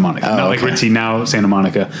 1970s Santa Monica, not like ritzy now Santa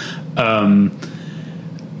Monica. And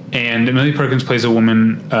Millie Perkins plays a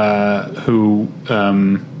woman who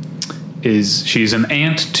she's an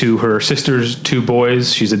aunt to her sister's two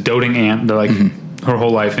boys. She's a doting aunt. They're like her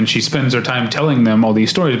whole life, and she spends her time telling them all these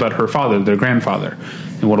stories about her father, their grandfather,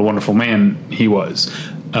 and what a wonderful man he was.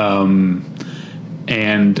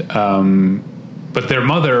 But their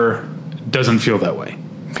mother doesn't feel that way.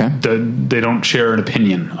 Okay. They don't share an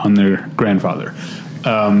opinion on their grandfather.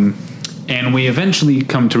 And we eventually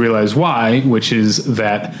come to realize why, which is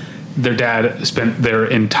that their dad spent their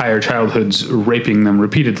entire childhoods raping them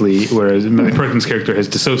repeatedly, whereas Millie Perkins' character has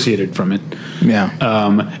dissociated from it. Yeah.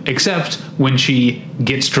 Except when she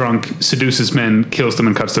gets drunk, seduces men, kills them,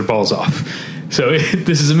 and cuts their balls off. So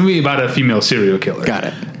this is a movie about a female serial killer. Got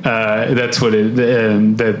it. That's what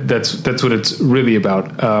that's what it's really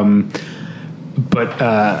about. But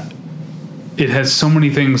it has so many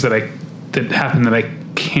things that happen that I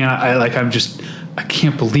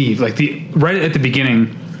can't believe. Like right at the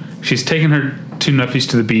beginning, she's taking her two nephews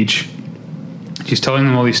to the beach. She's telling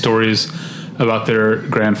them all these stories about their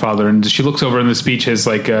grandfather, and she looks over, and this beach has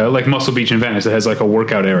like Muscle Beach in Venice. It has like a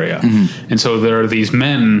workout area, and so there are these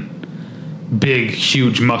men. Big,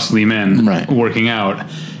 huge, muscly men working out,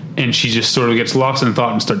 and she just sort of gets lost in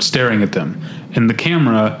thought and starts staring at them. And the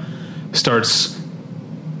camera starts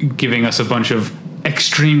giving us a bunch of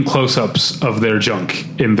extreme close-ups of their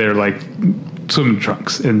junk in their like swimming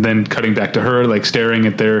trunks, and then cutting back to her like staring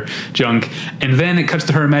at their junk, and then it cuts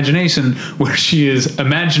to her imagination where she is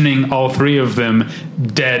imagining all three of them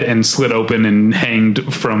dead and slit open and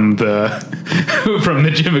hanged from the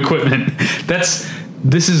gym equipment.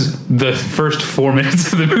 This is the first 4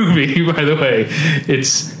 minutes of the movie, by the way.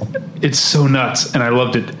 It's so nuts, and I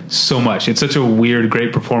loved it so much. It's such a weird,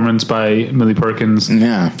 great performance by Millie Perkins.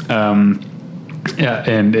 Yeah. And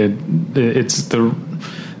it's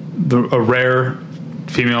a rare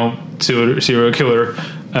female serial killer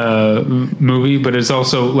movie, but it's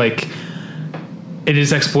also like it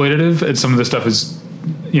is exploitative, and some of the stuff is,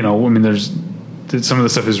 some of the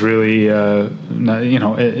stuff is really,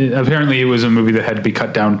 apparently it was a movie that had to be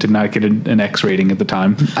cut down to not get an X rating at the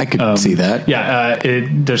time. I could see that. Yeah,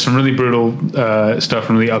 there's some really brutal stuff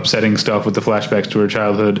and really upsetting stuff with the flashbacks to her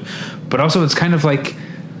childhood. But also it's kind of like,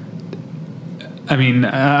 I mean,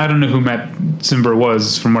 I don't know who Matt Cimber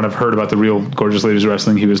was. From what I've heard about the real Gorgeous Ladies of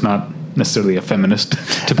Wrestling, he was not necessarily a feminist,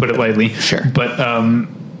 to put it lightly. Sure. But,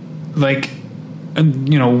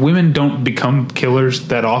 women don't become killers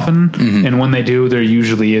that often, and when they do, there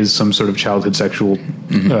usually is some sort of childhood sexual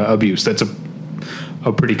abuse. That's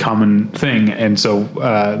a pretty common thing, and so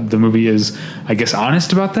the movie is, I guess,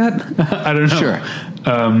 honest about that. I don't know. Sure.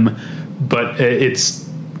 But it's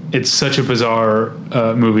such a bizarre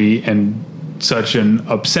movie and such an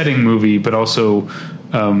upsetting movie, but also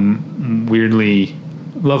weirdly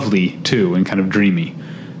lovely too, and kind of dreamy.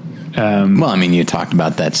 Well, I mean, you talked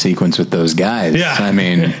about that sequence with those guys. Yeah. I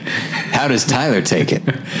mean, how does Tyler take it?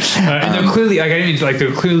 And they're clearly,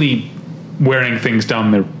 they're clearly wearing things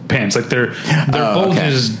down their pants. Like their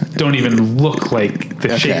bulges don't even look like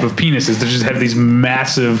the shape of penises. They just have these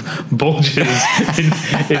massive bulges.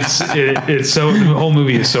 It's so, the whole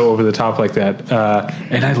movie is so over the top like that.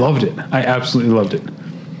 And I loved it. I absolutely loved it.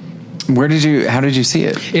 How did you see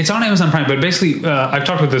it? It's on Amazon Prime, but basically, I've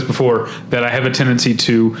talked about this before, that I have a tendency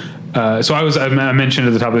to, so I mentioned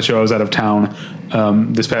at the top of the show, I was out of town,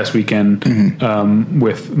 this past weekend,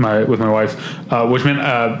 with my wife, which meant,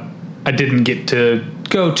 I didn't get to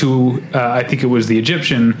go to, I think it was the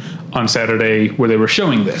Egyptian on Saturday where they were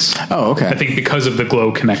showing this. Oh, okay. I think because of the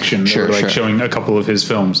Glow connection, they were showing a couple of his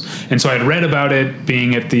films. And so I'd read about it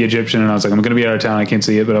being at the Egyptian, and I was like, I'm going to be out of town, I can't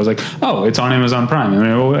see it. But I was like, oh, it's on Amazon Prime.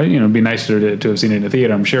 I mean, it'd be nicer to have seen it in the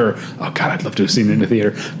theater, I'm sure. Oh God, I'd love to have seen it in the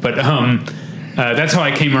theater. But, that's how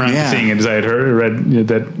I came around to seeing it, as I had read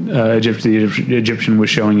that the Egyptian was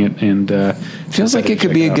showing it, and feels like it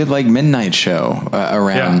could be a good midnight show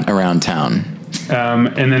around town.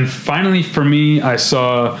 And then finally, for me, I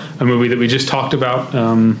saw a movie that we just talked about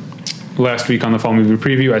last week on the Fall Movie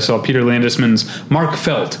Preview. I saw Peter Landisman's Mark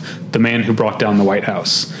Felt, The Man Who Brought Down the White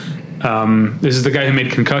House. This is the guy who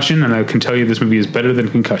made Concussion, and I can tell you this movie is better than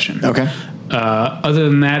Concussion. Okay. Other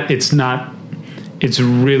than that, it's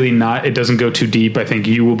really not. It doesn't go too deep. I think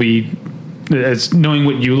you will be, as knowing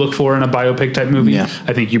what you look for in a biopic type movie. Yeah.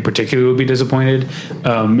 I think you particularly will be disappointed.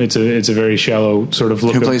 It's a very shallow sort of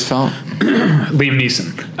look. Who plays Felt? Liam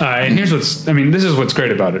Neeson. And here's this is what's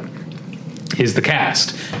great about it, is the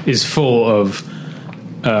cast is full of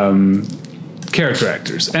character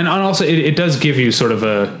actors, and also it does give you sort of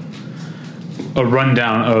a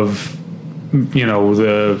rundown of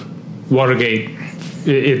the Watergate.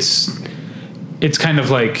 It's kind of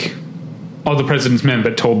like All the President's Men,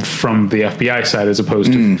 but told from the FBI side as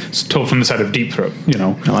opposed to told from the side of Deep Throat.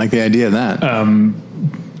 I like the idea of that.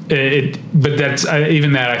 But that's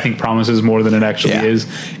even that I think promises more than it actually is.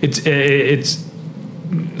 It's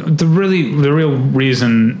the real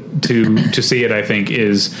reason to see it, I think,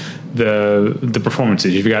 is the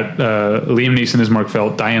performances. You've got Liam Neeson as Mark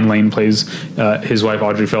Felt, Diane Lane plays his wife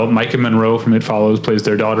Audrey Felt, Micah Monroe from It Follows plays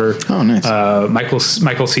their daughter. Oh, nice.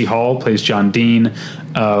 Michael C. Hall plays John Dean.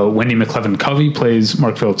 Wendy McLevin Covey plays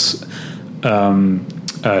Mark Felt's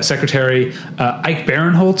secretary. Ike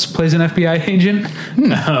Barinholtz plays an FBI agent.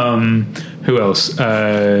 Who else?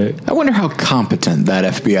 I wonder how competent that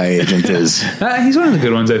FBI agent is. He's one of the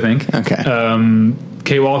good ones, I think. Okay.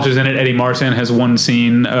 Kay Walsh is in it. Eddie Marsan has one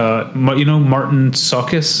scene. Martin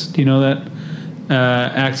Saucus? Do you know that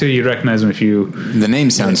actor? You'd recognize him if you... The name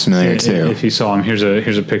sounds familiar, too. If you saw him. Here's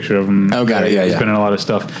a picture of him. Oh, got it. Yeah, He's been in a lot of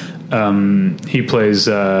stuff. He plays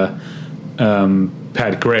Pat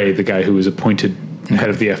Gray, the guy who was appointed head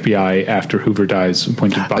of the FBI after Hoover dies.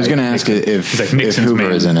 Appointed by... I was going to ask if Hoover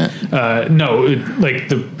is in it. No,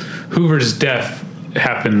 Hoover's death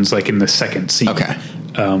happens in the second scene. Okay.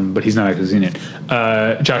 But he's not actually in it.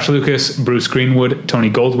 Josh Lucas, Bruce Greenwood, Tony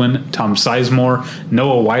Goldwyn, Tom Sizemore,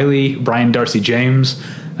 Noah Wiley, Brian Darcy James.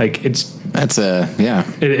 It's a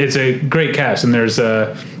great cast, and there's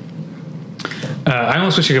I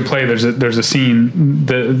almost wish I could play. There's a scene.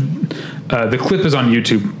 The clip is on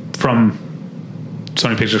YouTube from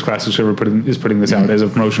Sony Pictures Classics. Whoever is putting this out as a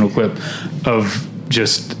promotional clip of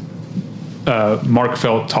just Mark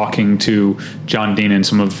Felt talking to John Dean and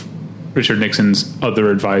some of Richard Nixon's other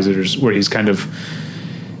advisors, where he's kind of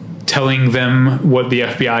telling them what the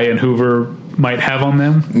FBI and Hoover might have on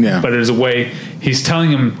them. Yeah. But there's a way he's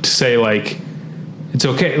telling them to say, it's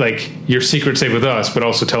okay, your secret's safe with us, but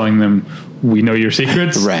also telling them we know your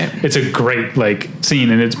secrets. Right. It's a great scene,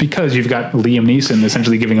 and it's because you've got Liam Neeson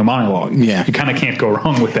essentially giving a monologue. Yeah. You kind of can't go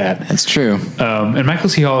wrong with that. That's true. And Michael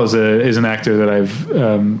C. Hall is an actor that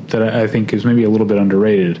I think is maybe a little bit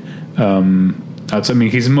underrated.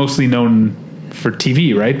 He's mostly known for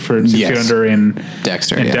TV, right? For Six Feet Under and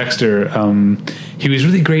Dexter. Dexter. He was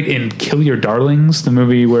really great in Kill Your Darlings, the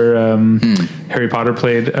movie where Harry Potter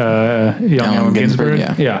played young Allen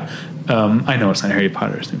Ginsberg. Yeah. I know it's not Harry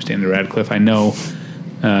Potter. His name's Daniel Radcliffe. I know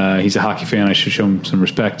he's a hockey fan. I should show him some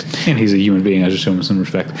respect. And he's a human being. I should show him some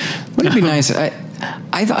respect. Wouldn't it be nice?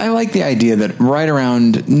 I like the idea that right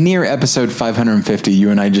around near episode 550,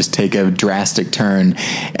 you and I just take a drastic turn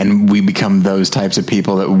and we become those types of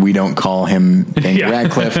people that we don't call him Daniel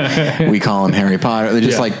Radcliffe. We call him Harry Potter. They're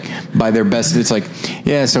just like, by their best, it's like,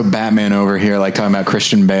 yeah, so Batman over here, like talking about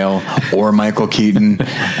Christian Bale or Michael Keaton.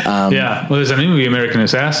 Well, there's a new movie, American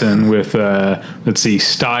Assassin, with, let's see,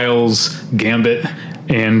 Styles, Gambit,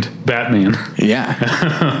 and Batman.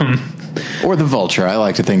 Yeah. Or the Vulture. I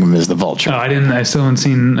like to think of him as the Vulture. Oh, I still haven't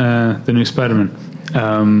seen the new Spider-Man.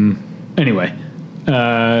 Anyway,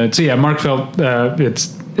 so yeah, Mark Felt.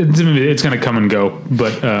 It's going to come and go,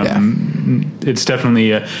 but it's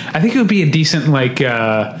definitely. I think it would be a decent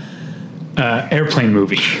airplane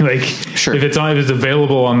movie. Like, sure. if it's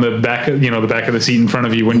available on the back, the back of the seat in front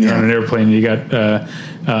of you when you're on an airplane, and you got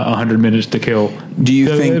 100 minutes to kill. Do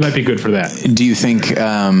you think it might be good for that? Do you think?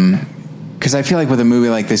 Because I feel like with a movie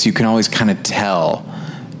like this, you can always kind of tell,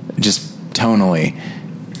 just tonally.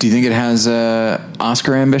 Do you think it has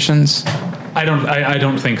Oscar ambitions? I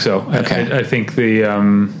don't think so. Okay. I think I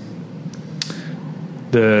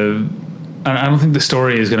don't think the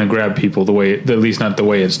story is going to grab people the way, at least not the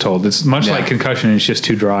way it's told. It's much like Concussion. It's just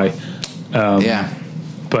too dry. But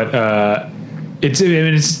it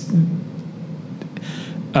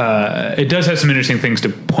does have some interesting things to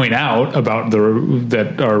point out about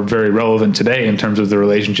that are very relevant today in terms of the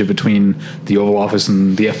relationship between the Oval Office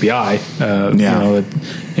and the FBI.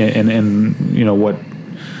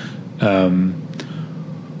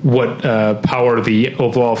 What power the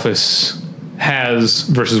Oval Office has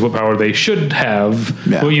versus what power they should have.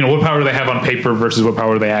 Yeah. Well, what power they have on paper versus what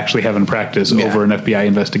power they actually have in practice over an FBI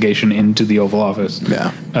investigation into the Oval Office.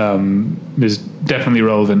 Yeah. Is definitely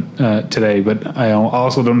relevant today, but I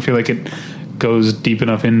also don't feel like it goes deep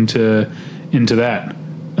enough into that.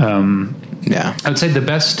 I would say the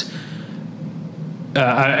best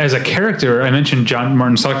as a character. I mentioned John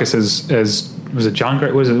Martin Suckus as was it John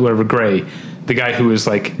Gray? Was it whatever Gray? The guy who was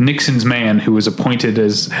like Nixon's man, who was appointed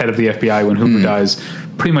as head of the FBI when Hoover dies,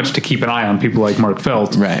 pretty much to keep an eye on people like Mark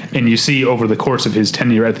Felt. Right. And you see over the course of his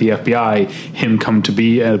tenure at the FBI, him come to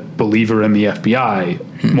be a believer in the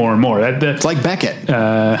FBI more and more. It's like Beckett.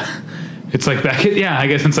 It's like Beckett. Yeah, I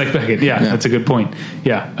guess it's like Beckett. Yeah, that's a good point.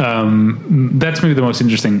 Yeah. That's maybe the most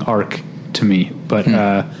interesting arc to me, but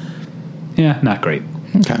not great.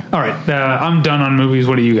 Okay. All right. I'm done on movies.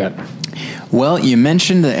 What do you got? Well, you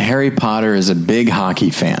mentioned that Harry Potter is a big hockey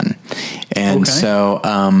fan. And so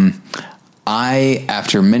I,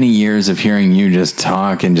 after many years of hearing you just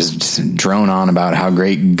talk and just drone on about how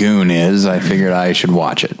great Goon is, I figured I should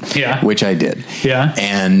watch it. Yeah. Which I did. Yeah.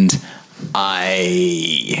 And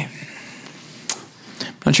I'm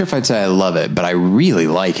not sure if I'd say I love it, but I really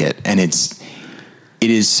like it. And it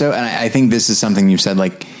is so, and I think this is something you've said,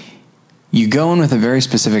 like, you go in with a very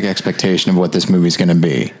specific expectation of what this movie's going to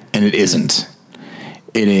be, and it isn't.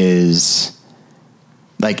 It is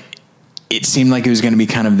like, it seemed like it was going to be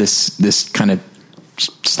kind of this kind of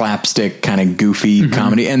slapstick, kind of goofy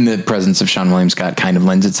comedy, and the presence of Sean William Scott kind of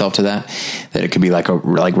lends itself to that it could be like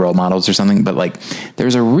role models or something. But like,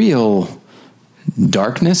 there's a real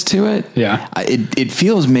darkness to it. Yeah. It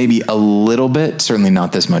feels maybe a little bit, certainly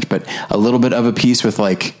not this much, but a little bit of a piece with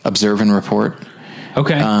like Observe and Report.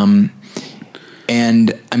 Okay.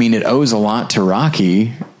 And I mean, it owes a lot to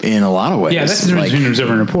Rocky in a lot of ways. Yeah, that's the difference between Observe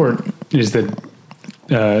and Report is that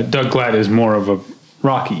Doug Glatt is more of a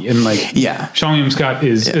Rocky, and like Sean William Scott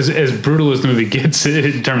is as brutal as the movie gets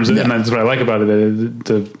in terms of, and that's what I like about it.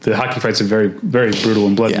 The hockey fights are very, very brutal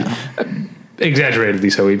and bloody. Exaggeratedly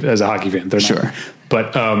so as a hockey fan. They're not.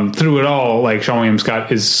 But through it all, like Sean William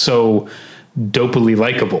Scott is so dopily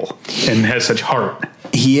likable and has such heart.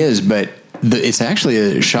 He is, but it's actually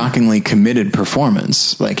a shockingly committed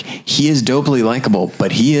performance. Like, he is dopely likable,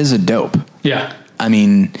 but he is a dope. Yeah. I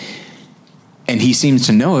mean, and he seems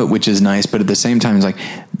to know it, which is nice, but at the same time, it's like,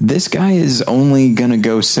 this guy is only going to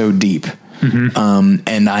go so deep.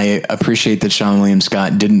 And I appreciate that Sean William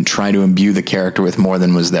Scott didn't try to imbue the character with more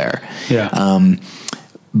than was there. Yeah.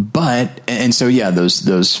 But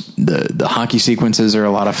the hockey sequences are a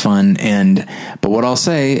lot of fun. But what I'll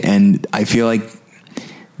say, and I feel like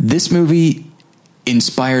this movie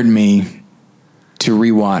inspired me to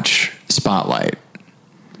rewatch Spotlight,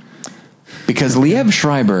 because Liev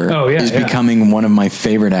Schreiber is becoming one of my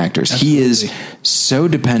favorite actors. Absolutely. He is so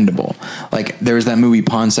dependable. Like, there's that movie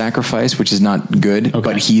Pawn Sacrifice, which is not good,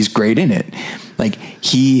 but he's great in it. Like,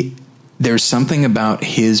 there's something about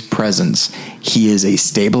his presence. He is a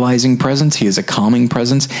stabilizing presence. He is a calming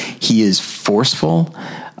presence. He is forceful.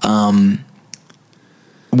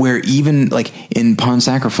 Where even like in Pawn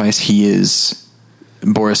Sacrifice, he is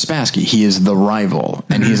Boris Spassky. He is the rival,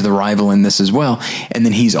 and he's the rival in this as well. And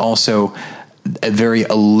then he's also a very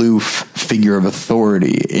aloof figure of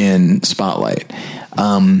authority in Spotlight.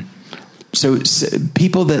 So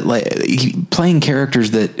people that like playing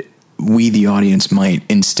characters that we, the audience, might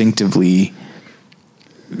instinctively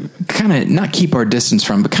kind of not keep our distance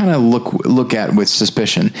from, but kind of look at with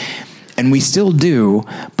suspicion. And we still do,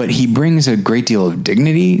 but he brings a great deal of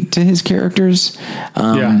dignity to his characters.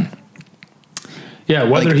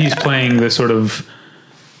 Whether he's playing this sort of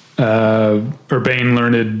urbane,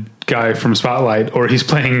 learned guy from Spotlight, or he's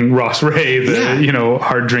playing Ross Ray, the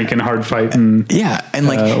hard drinking, hard fighting, and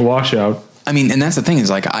like washout. I mean, and that's the thing is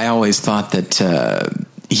like I always thought that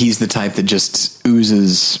he's the type that just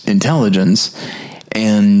oozes intelligence,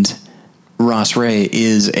 and Ross Ray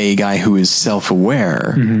is a guy who is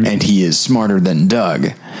self-aware, and he is smarter than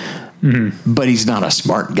Doug, but he's not a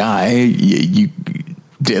smart guy. You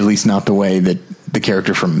at least not the way that the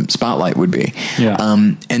character from Spotlight would be.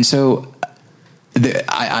 And so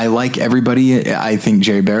I like everybody. I think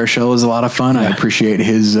Jerry Baruchel is a lot of fun. I appreciate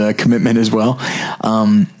his commitment as well.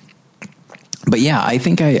 But yeah, I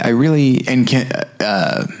think I really, and Kim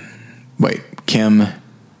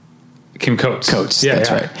Coates.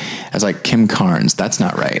 That's right. I was like, Kim Carnes. That's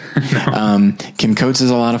not right. No. Kim Coates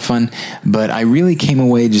is a lot of fun, but I really came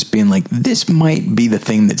away just being like, this might be the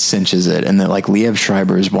thing that cinches it. And that like Liev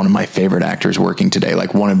Schreiber is one of my favorite actors working today.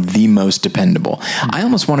 Like one of the most dependable. I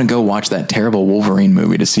almost want to go watch that terrible Wolverine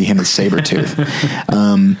movie to see him as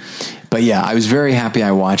Sabretooth. But yeah, I was very happy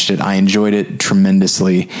I watched it. I enjoyed it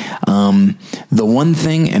tremendously. The one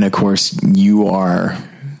thing, and of course you are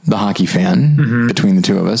the hockey fan between the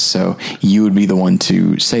two of us, so you would be the one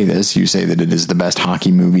to say this. You say that it is the best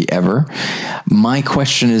hockey movie ever. My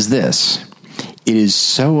question is this: it is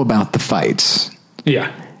so about the fights,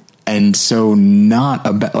 and so not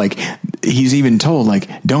about like he's even told like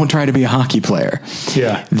don't try to be a hockey player.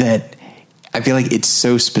 That I feel like it's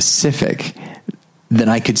so specific that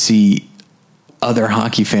I could see other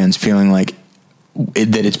hockey fans feeling like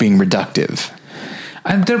that it's being reductive.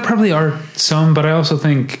 And there probably are some, but I also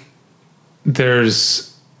think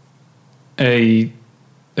there's and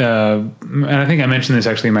I think I mentioned this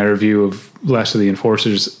actually in my review of Last of the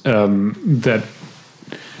Enforcers, that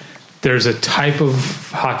there's a type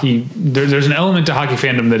of hockey, there's an element to hockey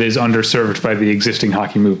fandom that is underserved by the existing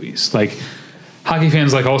hockey movies. Like hockey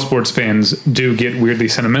fans, like all sports fans, do get weirdly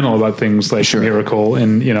sentimental about things like Miracle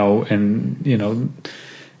and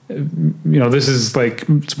this is like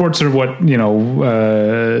sports are what,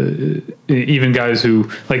 even guys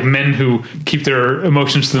who like men who keep their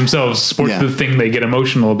emotions to themselves, sports are the thing they get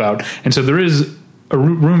emotional about. And so there is a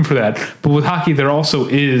room for that. But with hockey, there also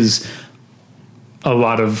is a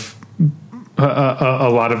lot of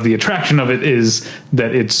the attraction of it is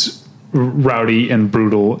that it's rowdy and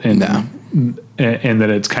brutal and that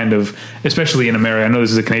it's kind of, especially in America, I know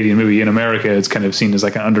this is a Canadian movie, in America, it's kind of seen as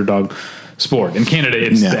like an underdog sport. In Canada,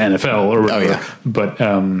 it's the NFL or whatever. But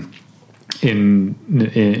in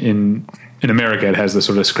America, it has this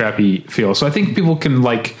sort of scrappy feel. So I think people can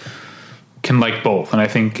like both, and I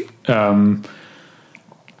think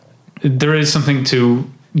there is something to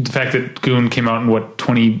the fact that Goon came out in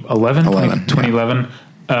 2011,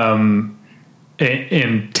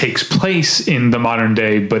 and takes place in the modern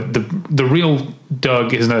day. But the real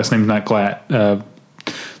Doug, his last name's not Glatt.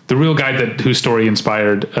 The real guy whose story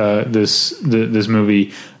inspired this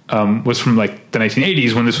movie was from like the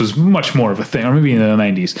 1980s, when this was much more of a thing, or maybe in the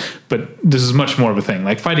 90s. But this is much more of a thing.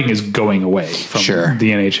 Like fighting is going away from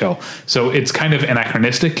the NHL, so it's kind of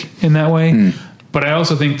anachronistic in that way. But I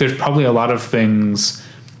also think there's probably a lot of things.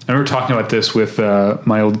 I remember talking about this with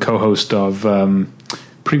my old co-host of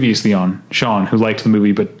previously on, Sean, who liked the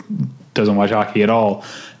movie but doesn't watch hockey at all,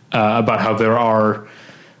 about how there are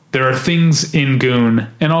things in Goon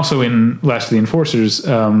and also in Last of the Enforcers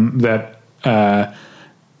that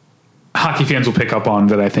hockey fans will pick up on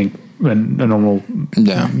that I think a normal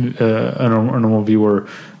viewer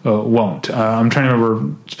won't. I'm trying to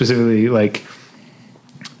remember specifically, like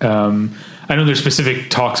I know there's specific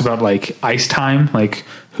talks about like ice time, like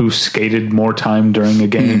who skated more time during a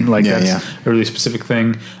game. That's a really specific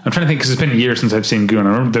thing. I'm trying to think because it's been a year since I've seen Goon.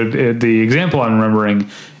 I remember the example I'm remembering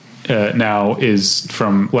now is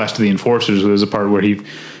from Last of the Enforcers. There's a part where he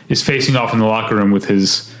is facing off in the locker room with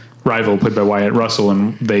his rival, played by Wyatt Russell,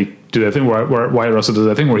 and they do that thing where Wyatt Russell does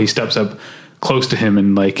that thing where he steps up close to him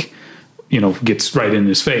and like, gets right in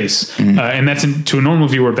his face. And that's to a normal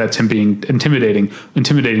viewer, that's him being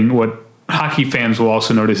intimidating. What hockey fans will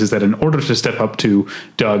also notice is that in order to step up to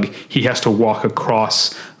Doug, he has to walk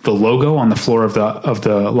across the logo on the floor of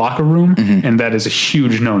the locker room, and that is a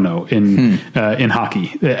huge no-no in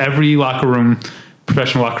hockey. Every locker room,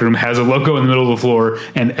 professional locker room, has a logo in the middle of the floor,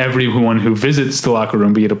 and everyone who visits the locker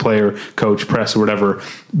room, be it a player, coach, press, or whatever,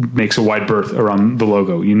 makes a wide berth around the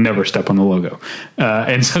logo. You never step on the logo,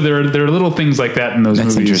 and so there are little things like that in those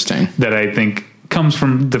movies that I think comes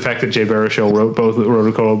from the fact that Jay Baruchel wrote both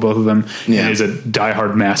of them, and is a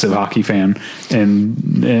diehard massive hockey fan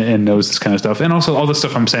and knows this kind of stuff. And also all the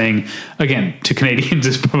stuff I'm saying, again, to Canadians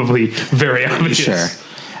is probably very obvious. Sure.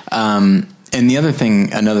 And another thing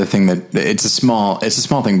that it's a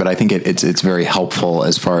small thing, but I think it's very helpful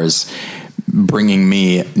as far as bringing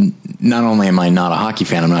me, not only am I not a hockey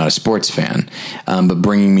fan, I'm not a sports fan, but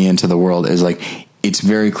bringing me into the world is like, it's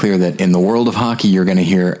very clear that in the world of hockey, you're going to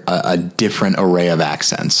hear a different array of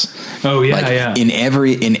accents. Oh yeah, like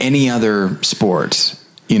in any other sport,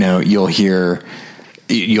 you'll hear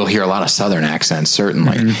a lot of Southern accents,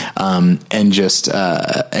 certainly, and just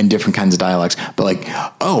and different kinds of dialects. But like,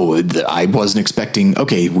 I wasn't expecting.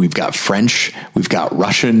 Okay, we've got French, we've got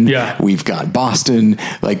Russian, we've got Boston,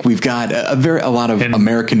 like we've got a lot of and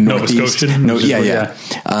American Northeast. And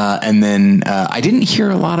then I didn't hear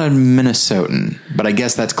a lot of Minnesotan, but I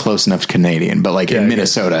guess that's close enough to Canadian. But like in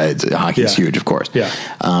Minnesota, hockey is huge, of course. Yeah,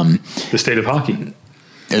 the state of hockey.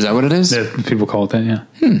 Is that what it is? Yeah, people call it that. Yeah.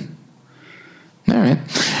 All right.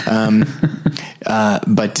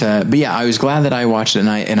 But yeah, I was glad that I watched it,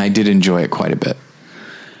 and I did enjoy it quite a bit.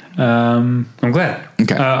 I'm glad.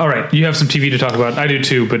 Okay. All right. You have some TV to talk about. I do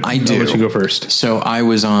too, but I'll let you go first. So I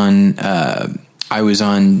was on our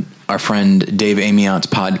friend Dave Amiott's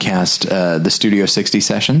podcast, the Studio 60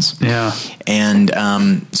 Sessions. Yeah. And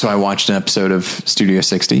so I watched an episode of Studio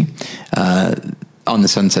 60 on the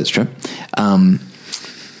Sunset Strip.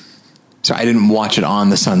 So I didn't watch it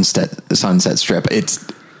on the Sunset Strip.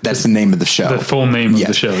 That's the name of the show. The full name of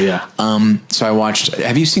the show, yeah. So I watched.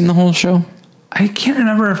 Have you seen the whole show? I can't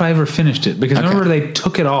remember if I ever finished it because I remember they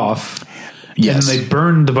took it off. Yes. And they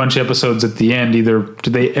burned a bunch of episodes at the end. Either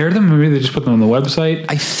did they air them, or maybe they just put them on the website?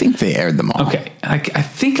 I think they aired them all. Okay, I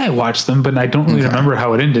think I watched them, but I don't really remember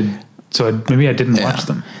how it ended. So maybe I didn't watch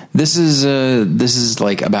them. This is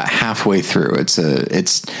like about halfway through. It's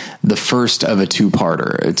the first of a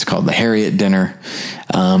two-parter. It's called The Harriet Dinner.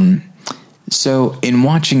 So in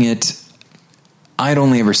watching it, I'd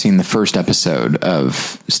only ever seen the first episode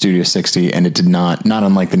of Studio 60, and it did not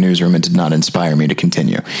unlike the Newsroom, it did not inspire me to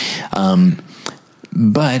continue.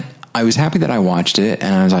 But I was happy that I watched it,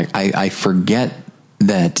 and I was like, I forget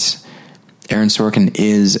that Aaron Sorkin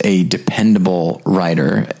is a dependable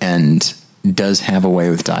writer and does have a way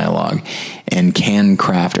with dialogue and can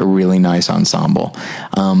craft a really nice ensemble.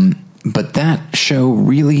 But that show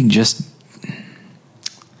really just,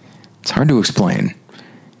 it's hard to explain.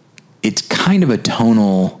 It's kind of a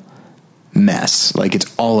tonal mess. Like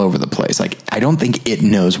it's all over the place. Like I don't think it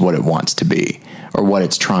knows what it wants to be or what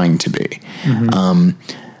it's trying to be.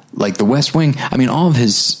 Like The West Wing, I mean, all of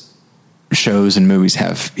his shows and movies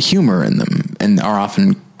have humor in them and are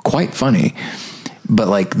often quite funny. But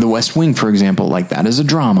like The West Wing, for example, like that is a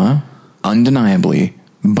drama, undeniably,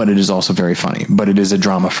 but it is also very funny. But it is a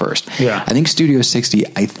drama first. Yeah. I think Studio 60,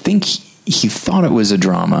 I think he thought it was a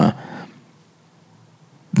drama.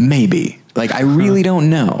 Maybe. Like I really don't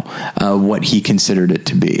know what he considered it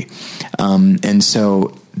to be. And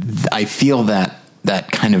so I feel that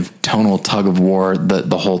kind of tonal tug of war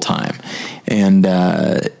the whole time. And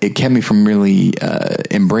it kept me from really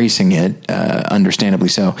embracing it, understandably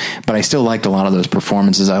so. But I still liked a lot of those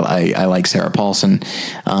performances. I like Sarah Paulson.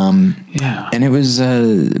 And it was,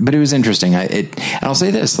 but it was interesting. And I'll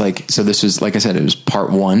say this, like, so this was, like I said, it was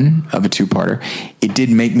part one of a two-parter. It did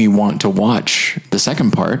make me want to watch the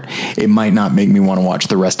second part. It might not make me want to watch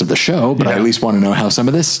the rest of the show, but I at least want to know how some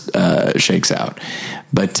of this shakes out.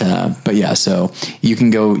 But yeah, so you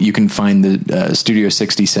can find the Studio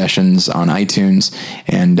 60 Sessions on iTunes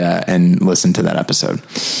and listen to that episode.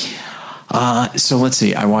 So let's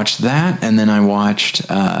see. I watched that, and then I watched.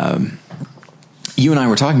 You and I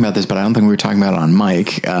were talking about this, but I don't think we were talking about it on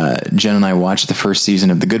mic. Jen and I watched the first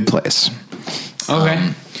season of The Good Place.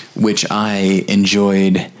 Okay. Which I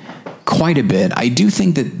enjoyed quite a bit. I do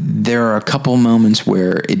think that there are a couple moments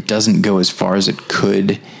where it doesn't go as far as it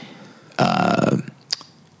could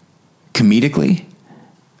comedically,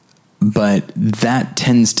 but that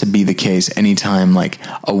tends to be the case anytime like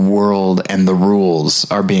a world and the rules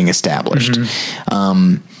are being established.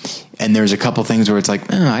 And there's a couple things where it's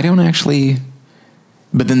like, I don't actually,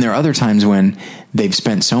 but then there are other times when they've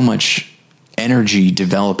spent so much energy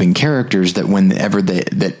developing characters that whenever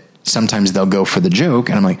that sometimes they'll go for the joke,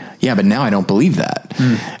 and I'm like, yeah, but now I don't believe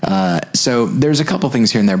that. So there's a couple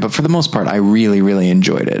things here and there, but for the most part, I really, really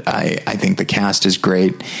enjoyed it. I think the cast is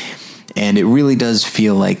great, and it really does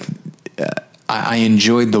feel like I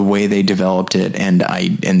enjoyed the way they developed it, and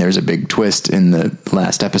there's a big twist in the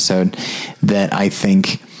last episode that I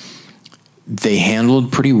think they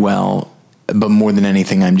handled pretty well. But more than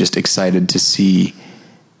anything, I'm just excited to see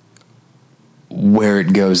where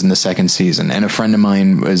it goes in the second season. And a friend of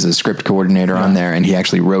mine was a script coordinator on there, and he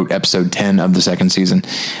actually wrote episode 10 of the second season.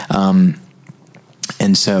 And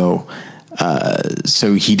so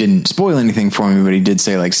he didn't spoil anything for me, but he did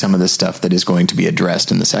say like some of the stuff that is going to be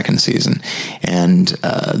addressed in the second season. And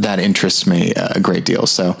that interests me a great deal.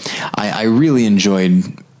 So I really enjoyed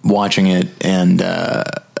watching it. And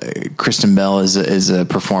Kristen Bell is a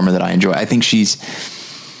performer that I enjoy. I think she's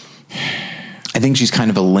kind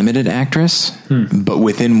of a limited actress, but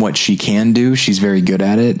within what she can do, she's very good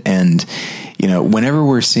at it. And, you know, whenever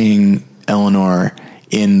we're seeing Eleanor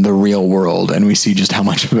in the real world and we see just how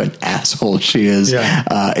much of an asshole she is,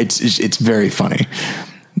 it's very funny.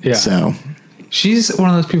 Yeah. So she's one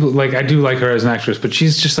of those people, like, I do like her as an actress, but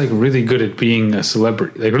she's just like really good at being a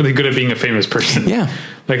celebrity, like really good at being a famous person. Yeah.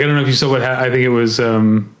 Like, I don't know if you saw I think it was,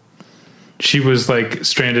 she was like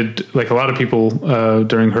stranded, like a lot of people,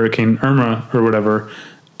 during Hurricane Irma or whatever.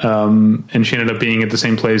 And she ended up being at the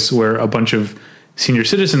same place where a bunch of senior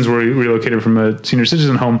citizens were relocated from a senior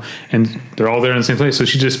citizen home, and they're all there in the same place. So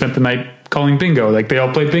she just spent the night calling bingo. Like, they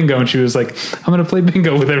all played bingo, and she was like, I'm going to play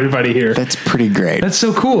bingo with everybody here. That's pretty great. That's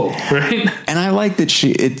so cool. Right. And I like that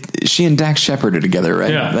she and Dax Shepard are together,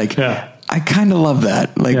 right? Yeah. Like, I kind of love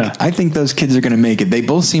that. Like, I think those kids are going to make it. They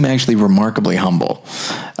both seem actually remarkably humble.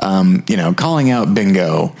 You know, calling out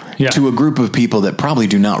bingo to a group of people that probably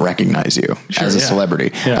do not recognize you as a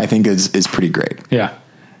celebrity, I think is pretty great. Yeah.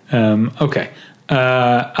 Okay.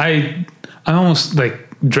 I'm almost like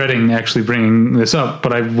dreading actually bringing this up,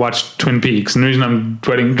 but I've watched Twin Peaks, and the reason I'm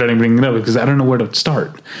dreading bringing it up is because I don't know where to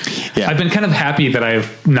start. Yeah. I've been kind of happy that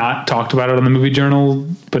I've not talked about it on the Movie Journal,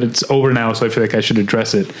 but it's over now, so I feel like I should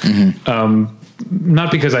address it.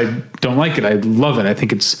 Not because I don't like it. I love it. I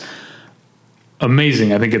think it's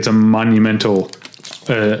amazing. I think it's a monumental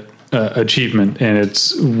achievement, and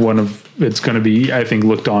it's going to be, I think,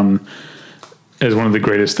 looked on as one of the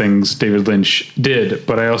greatest things David Lynch did,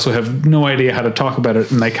 but I also have no idea how to talk about it,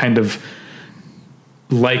 and I kind of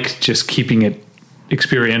like just keeping it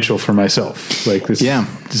experiential for myself. Like this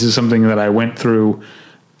is something that I went through,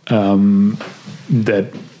 that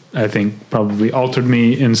I think probably altered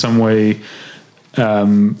me in some way,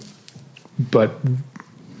 but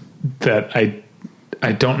that I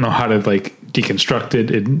don't know how to like deconstruct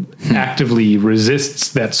it. It actively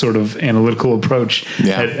resists that sort of analytical approach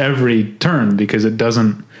at every turn, because it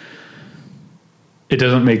doesn't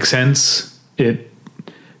make sense. It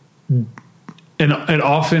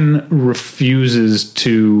often refuses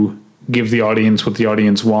to give the audience what the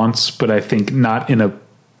audience wants, but I think not in a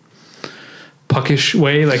puckish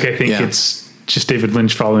way. Like, I think it's just David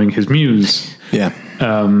Lynch following his muse. Yeah.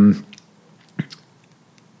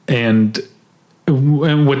 And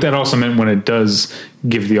what that also meant when it does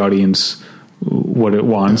give the audience what it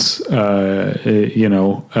wants,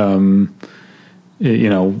 Dale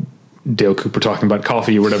Cooper talking about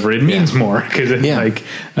coffee or whatever, it means more, because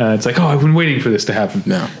it's like, oh, I've been waiting for this to happen.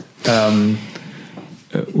 No.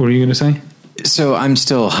 What were you going to say? So I'm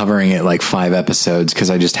still hovering at like 5 episodes because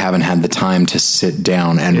I just haven't had the time to sit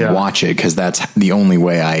down and watch it, because that's the only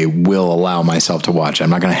way I will allow myself to watch it. I'm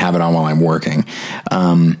not going to have it on while I'm working.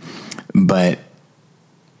 But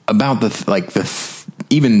about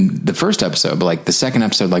even the first episode, but like the second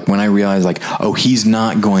episode, like when I realized like, oh, he's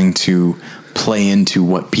not going to play into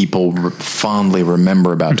what people fondly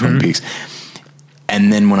remember about Twin Peaks.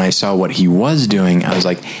 And then when I saw what he was doing, I was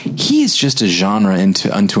like, he is just a genre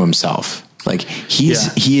unto himself. Like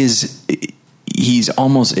it's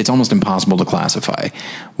almost impossible to classify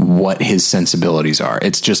what his sensibilities are.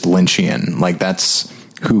 It's just Lynchian. Like, that's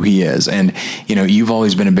who he is. And, you know, you've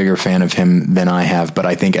always been a bigger fan of him than I have, but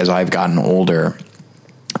I think as I've gotten older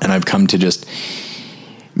and I've come to just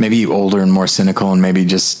maybe older and more cynical and maybe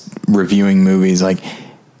just reviewing movies, like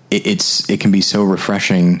it can be so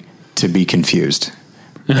refreshing to be confused.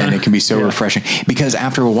 And it can be so refreshing because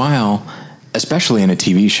after a while, especially in a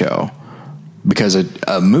TV show, because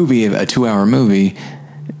a movie, a 2-hour movie,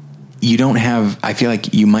 I feel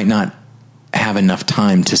like you might not have enough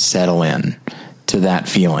time to settle in to that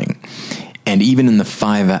feeling. And even in the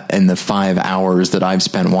 5 hours that I've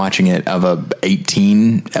spent watching it of a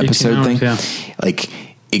 18 episode thing, like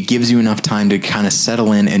it gives you enough time to kind of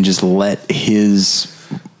settle in and just let his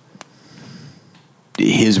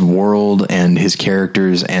his world and his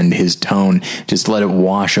characters and his tone, just let it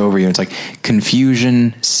wash over you. It's like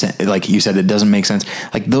confusion, like you said, it doesn't make sense.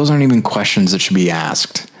 Like those aren't even questions that should be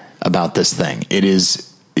asked about this thing. It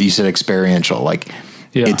is, you said experiential, like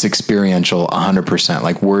it's experiential 100%.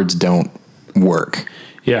 Like words don't work.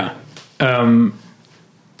 Yeah.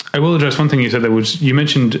 I will address one thing you said, that was, you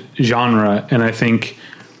mentioned genre, and I think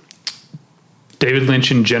David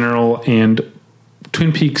Lynch in general and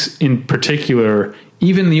Twin Peaks in particular,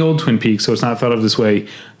 even the old Twin Peaks, so it's not thought of this way,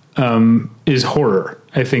 is horror.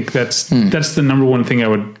 I think that's the number one thing I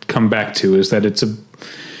would come back to, is that it's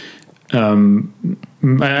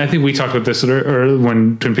I think we talked about this or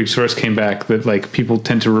when Twin Peaks first came back, that like people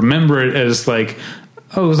tend to remember it as like,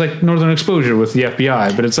 oh, it was like Northern Exposure with the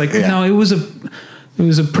FBI, but it's like, no, it was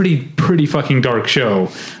a pretty fucking dark show.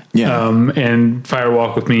 Yeah. And Fire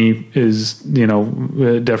Walk with Me is,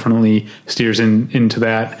 definitely steers into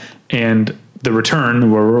that. And The Return,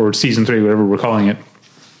 or season 3, whatever we're calling it,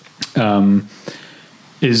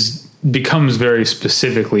 becomes very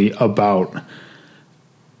specifically about,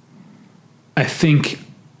 I think,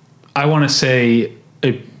 I want to say,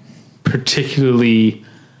 a particularly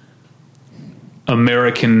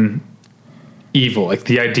American evil, like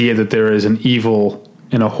the idea that there is an evil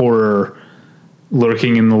and a horror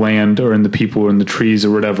lurking in the land or in the people or in the trees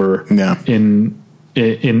or whatever in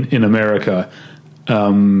America.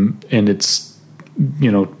 And it's,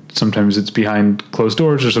 sometimes it's behind closed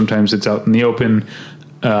doors, or sometimes it's out in the open.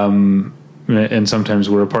 And sometimes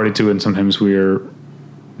we're a party to it, and sometimes we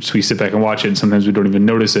sit back and watch it, and sometimes we don't even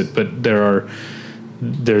notice it. But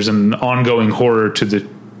there's an ongoing horror to the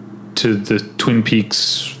Twin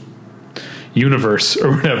Peaks universe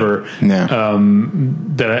or whatever,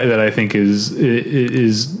 that I think is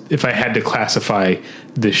if I had to classify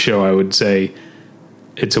this show, I would say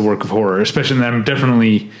it's a work of horror, especially, and I'm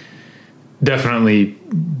definitely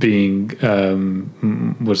being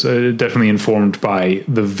was definitely informed by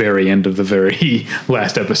the very end of the very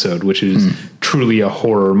last episode, which is truly a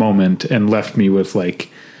horror moment, and left me with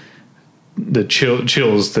like the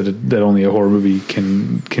chills that only a horror movie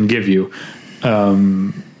can give you.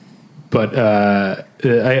 But I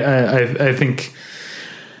think,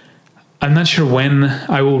 I'm not sure when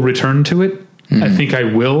I will return to it. I think I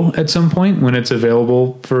will at some point when it's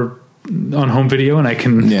available on home video, and I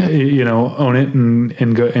can own it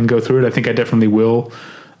and go through it. I think I definitely will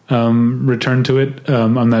return to it.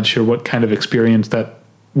 I'm not sure what kind of experience that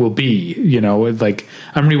will be. Like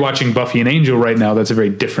I'm rewatching Buffy and Angel right now. That's a very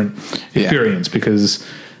different experience, because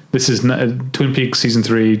this is not Twin Peaks season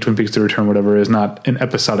 3, Twin Peaks: The Return, whatever, is not an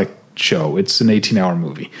episodic show. It's an 18-hour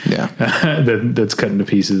movie. That's cut into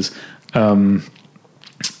pieces. And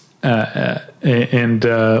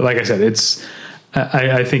like I said,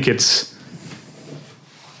 I think it's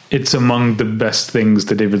among the best things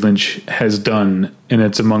that David Lynch has done, and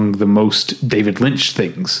it's among the most David Lynch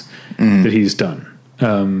things that he's done.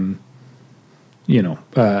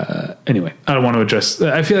 Anyway, I don't want to address,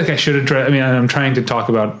 I feel like I should address, I'm trying to talk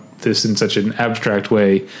about this in such an abstract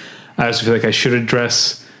way. I also feel like I should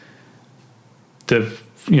address the,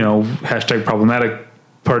 hashtag problematic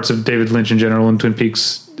parts of David Lynch in general, and Twin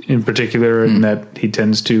Peaks in particular, and that he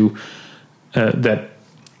tends to, that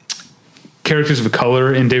characters of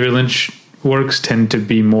color in David Lynch works tend to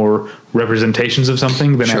be more representations of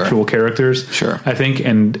something than actual characters. I think,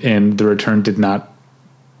 and The Return did not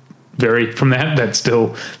vary from that. That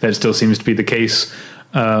still seems to be the case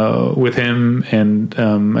with him, and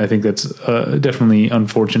I think that's definitely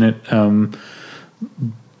unfortunate.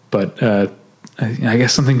 But I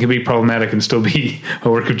guess something can be problematic and still be a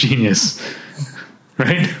work of genius,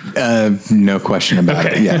 right? No question about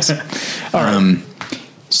it. Yes. All right.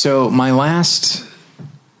 So my last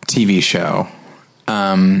TV show,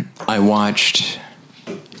 I watched.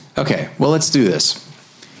 Okay, well, let's do this.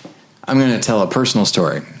 I'm going to tell a personal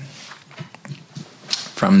story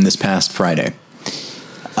from this past Friday.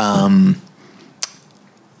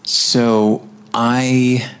 So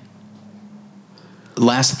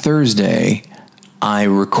last Thursday, I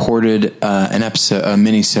recorded a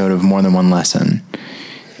mini-sode of More Than One Lesson.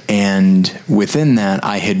 And within that,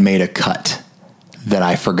 I had made a cut that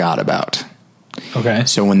I forgot about. Okay.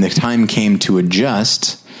 So when the time came to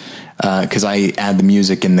adjust, because I add the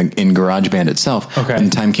music in GarageBand itself, when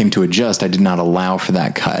the time came to adjust, I did not allow for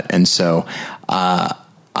that cut. And so I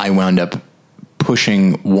wound up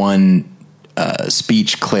pushing one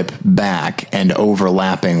speech clip back and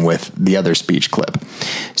overlapping with the other speech clip.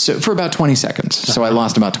 So for about 20 seconds. So I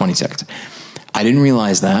lost about 20 seconds. I didn't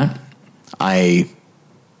realize that. I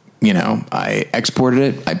exported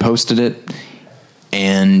it, I posted it,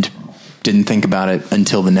 and didn't think about it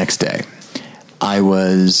until the next day. I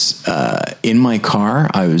was in my car.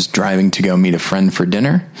 I was driving to go meet a friend for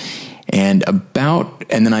dinner, and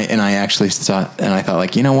then I actually thought,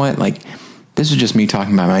 like, you know what, like, this was just me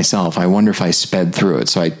talking by myself. I wonder if I sped through it.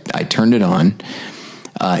 So I turned it on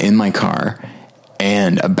in my car,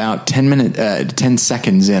 and about 10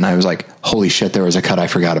 seconds in, I was like, holy shit, there was a cut I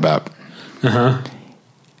forgot about.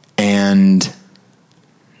 And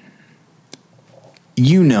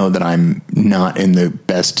you know that I'm not in the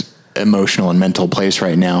best emotional and mental place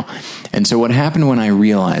right now. And so what happened when I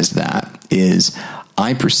realized that is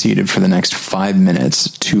I proceeded for the next 5 minutes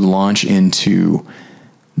to launch into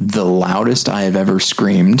the loudest I have ever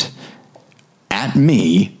screamed at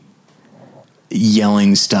me,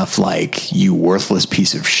 yelling stuff like, you worthless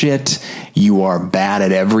piece of shit, you are bad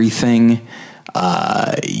at everything,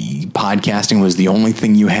 podcasting was the only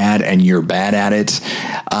thing you had and you're bad at it.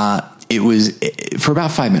 It was for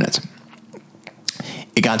about 5 minutes.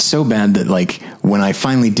 It got so bad that, like, when I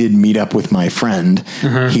finally did meet up with my friend,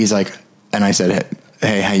 he's like, and I said,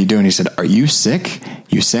 hey, how you doing? He said, are you sick?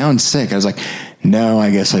 You sound sick. I was like, no,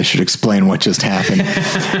 I guess I should explain what just happened.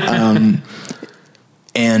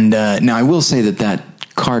 Now I will say that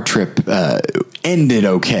car trip ended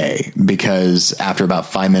okay, because after about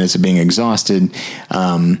 5 minutes of being exhausted,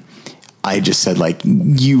 I just said, like,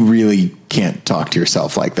 you really can't talk to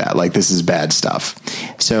yourself like that. Like, this is bad stuff.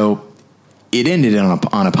 So it ended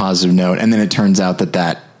on a positive note. And then it turns out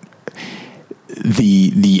that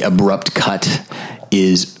the abrupt cut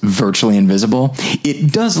is virtually invisible.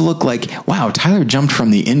 It does look like, wow, Tyler jumped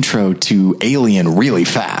from the intro to Alien really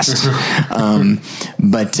fast.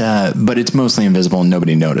 But it's mostly invisible and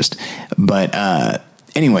nobody noticed. But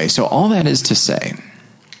anyway, so all that is to say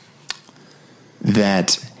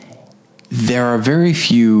that there are very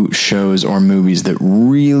few shows or movies that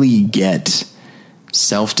really get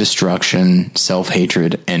self-destruction,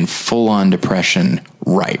 self-hatred, and full-on depression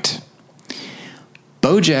right.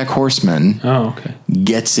 BoJack Horseman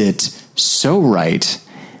gets it so right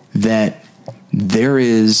that there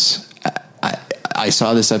is... I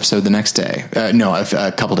saw this episode the next day.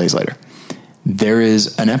 A couple days later. There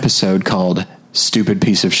is an episode called Stupid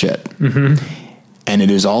Piece of Shit. And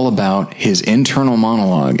it is all about his internal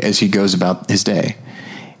monologue as he goes about his day.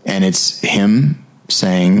 And it's him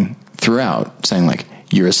saying like,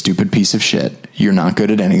 you're a stupid piece of shit. You're not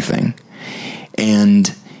good at anything.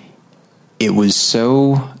 And it was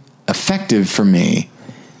so effective for me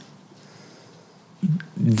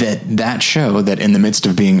that show, that in the midst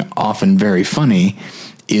of being often very funny,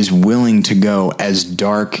 is willing to go as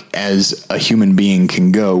dark as a human being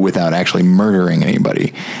can go without actually murdering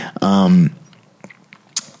anybody.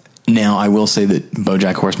 Now, I will say that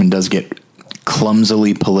BoJack Horseman does get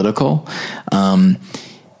clumsily political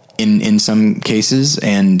in some cases,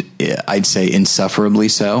 and I'd say insufferably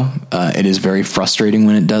so. It is very frustrating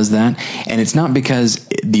when it does that, and it's not because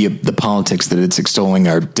the politics that it's extolling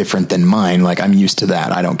are different than mine. Like, I'm used to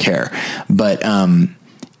that. I don't care. But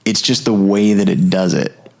it's just the way that it does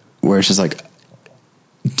it, where it's just like,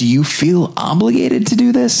 do you feel obligated to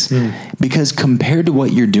do this? Because compared to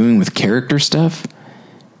what you're doing with character stuff,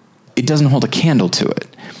 it doesn't hold a candle to it.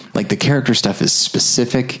 Like, the character stuff is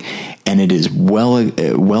specific and it is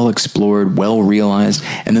well explored, well realized.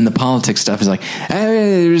 And then the politics stuff is like,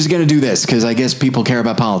 hey, we're just going to do this because I guess people care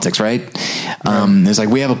about politics, right? It's like,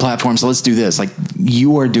 we have a platform, so let's do this. Like,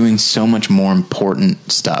 you are doing so much more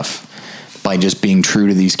important stuff by just being true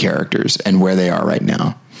to these characters and where they are right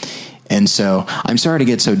now. And so I'm sorry to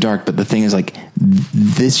get so dark, but the thing is, like,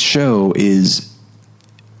 this show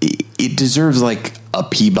it deserves like a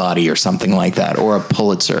Peabody or something like that, or a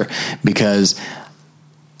Pulitzer, because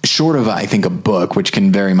short of, I think, a book, which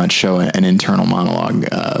can very much show an internal monologue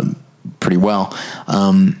pretty well,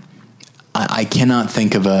 I cannot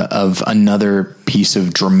think of another piece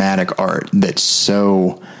of dramatic art that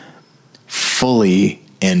so fully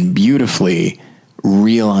and beautifully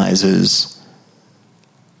realizes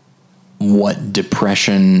what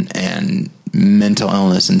depression and mental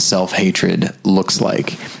illness and self-hatred looks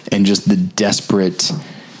like, and just the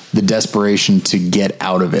desperation to get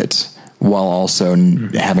out of it while also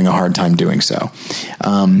having a hard time doing so.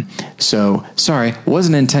 So sorry,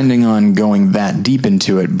 wasn't intending on going that deep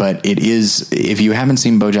into it, but it is, if you haven't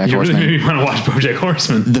seen BoJack Horseman, you want to watch BoJack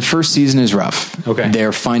Horseman. The first season is rough. Okay.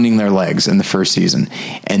 They're finding their legs in the first season,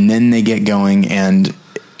 and then they get going, and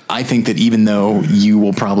I think that even though you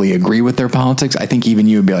will probably agree with their politics, I think even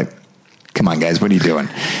you would be like, come on, guys, what are you doing?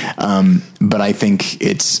 But I think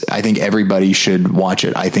everybody should watch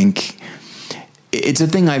it. I think it's a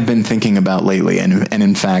thing I've been thinking about lately. And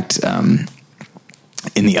in fact, in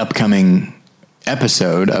the upcoming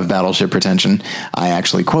episode of Battleship Pretension, I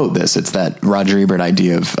actually quote this. It's that Roger Ebert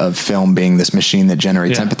idea of film being this machine that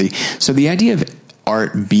generates empathy. So the idea of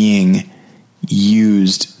art being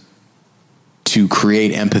used to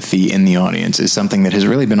create empathy in the audience is something that has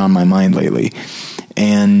really been on my mind lately.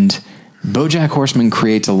 And BoJack Horseman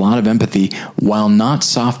creates a lot of empathy while not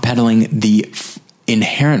soft pedaling the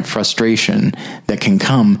inherent frustration that can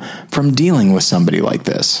come from dealing with somebody like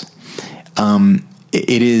this.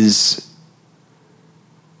 It is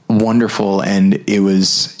wonderful, and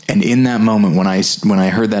in that moment when I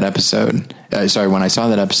heard that episode, when I saw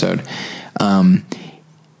that episode,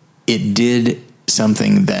 it did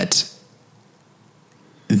something that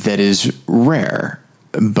is rare,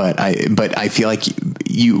 but I feel like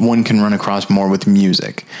one can run across more with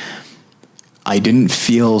music. I didn't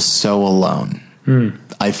feel so alone.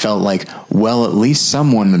 I felt like, well, at least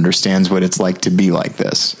someone understands what it's like to be like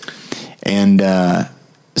this. And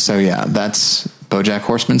so yeah, that's BoJack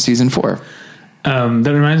Horseman season 4. That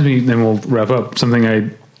reminds me, then we'll wrap up, something I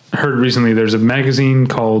heard recently. There's a magazine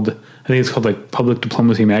called, I think it's called like Public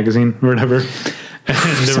Diplomacy Magazine or whatever. And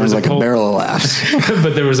there sounds like a barrel of laughs.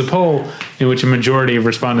 But there was a poll in which a majority of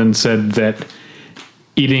respondents said that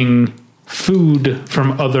eating food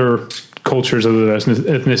from other cultures, other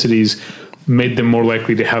ethnicities, made them more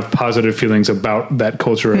likely to have positive feelings about that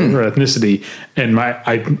culture or ethnicity. And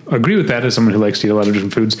I agree with that as someone who likes to eat a lot of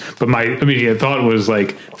different foods. But my immediate thought was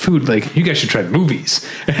like, food, like, you guys should try movies.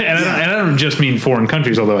 And I don't just mean foreign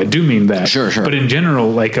countries, although I do mean that. Sure. But in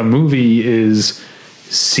general, like, a movie is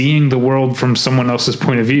seeing the world from someone else's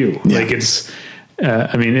point of view. Yeah. Like, it's,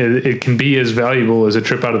 it can be as valuable as a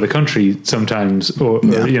trip out of the country sometimes, or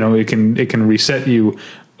you know, it can reset you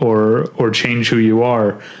or change who you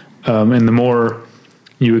are. And the more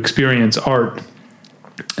you experience art,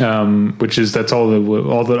 that's all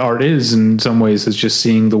that art is in some ways, is just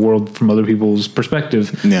seeing the world from other people's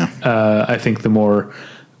perspective. Yeah. I think the more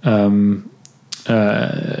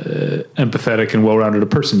empathetic and well-rounded a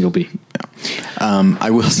person you'll be.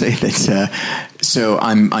 I will say that, so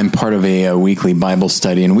I'm part of a weekly Bible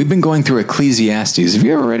study, and we've been going through Ecclesiastes. Have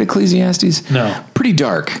you ever read Ecclesiastes? No. Pretty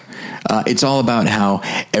dark. It's all about how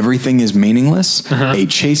everything is meaningless, a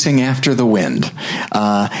chasing after the wind.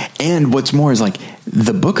 And what's more is, like,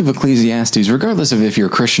 the book of Ecclesiastes, regardless of if you're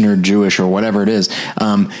Christian or Jewish or whatever it is,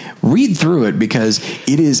 read through it, because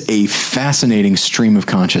it is a fascinating stream of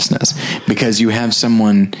consciousness, because you have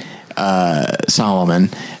someone, Solomon,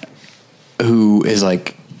 who is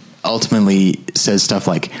like, ultimately says stuff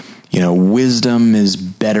like, you know, wisdom is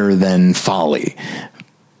better than folly,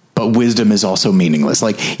 but wisdom is also meaningless.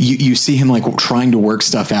 Like, you see him like trying to work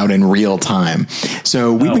stuff out in real time.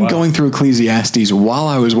 So we've been going through Ecclesiastes while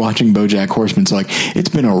I was watching BoJack Horseman. So, like, it's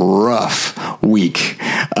been a rough week.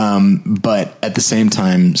 But at the same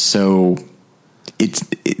time, so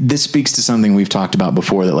this speaks to something we've talked about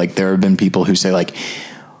before, that, like, there have been people who say, like,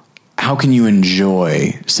 how can you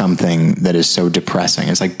enjoy something that is so depressing?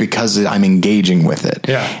 It's like, because I'm engaging with it.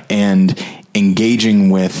 Yeah. And engaging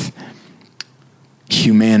with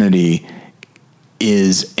humanity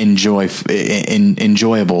is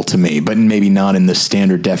enjoyable to me, but maybe not in the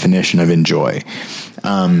standard definition of enjoy.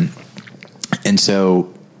 And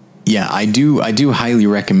so, yeah, I do highly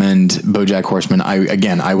recommend BoJack Horseman.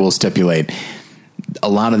 I will stipulate, a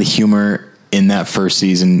lot of the humor in that first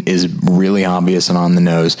season is really obvious and on the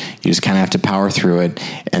nose. You just kind of have to power through it.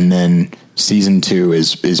 And then season 2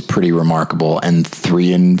 is pretty remarkable, and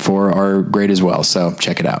 3 and 4 are great as well. So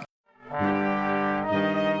check it out.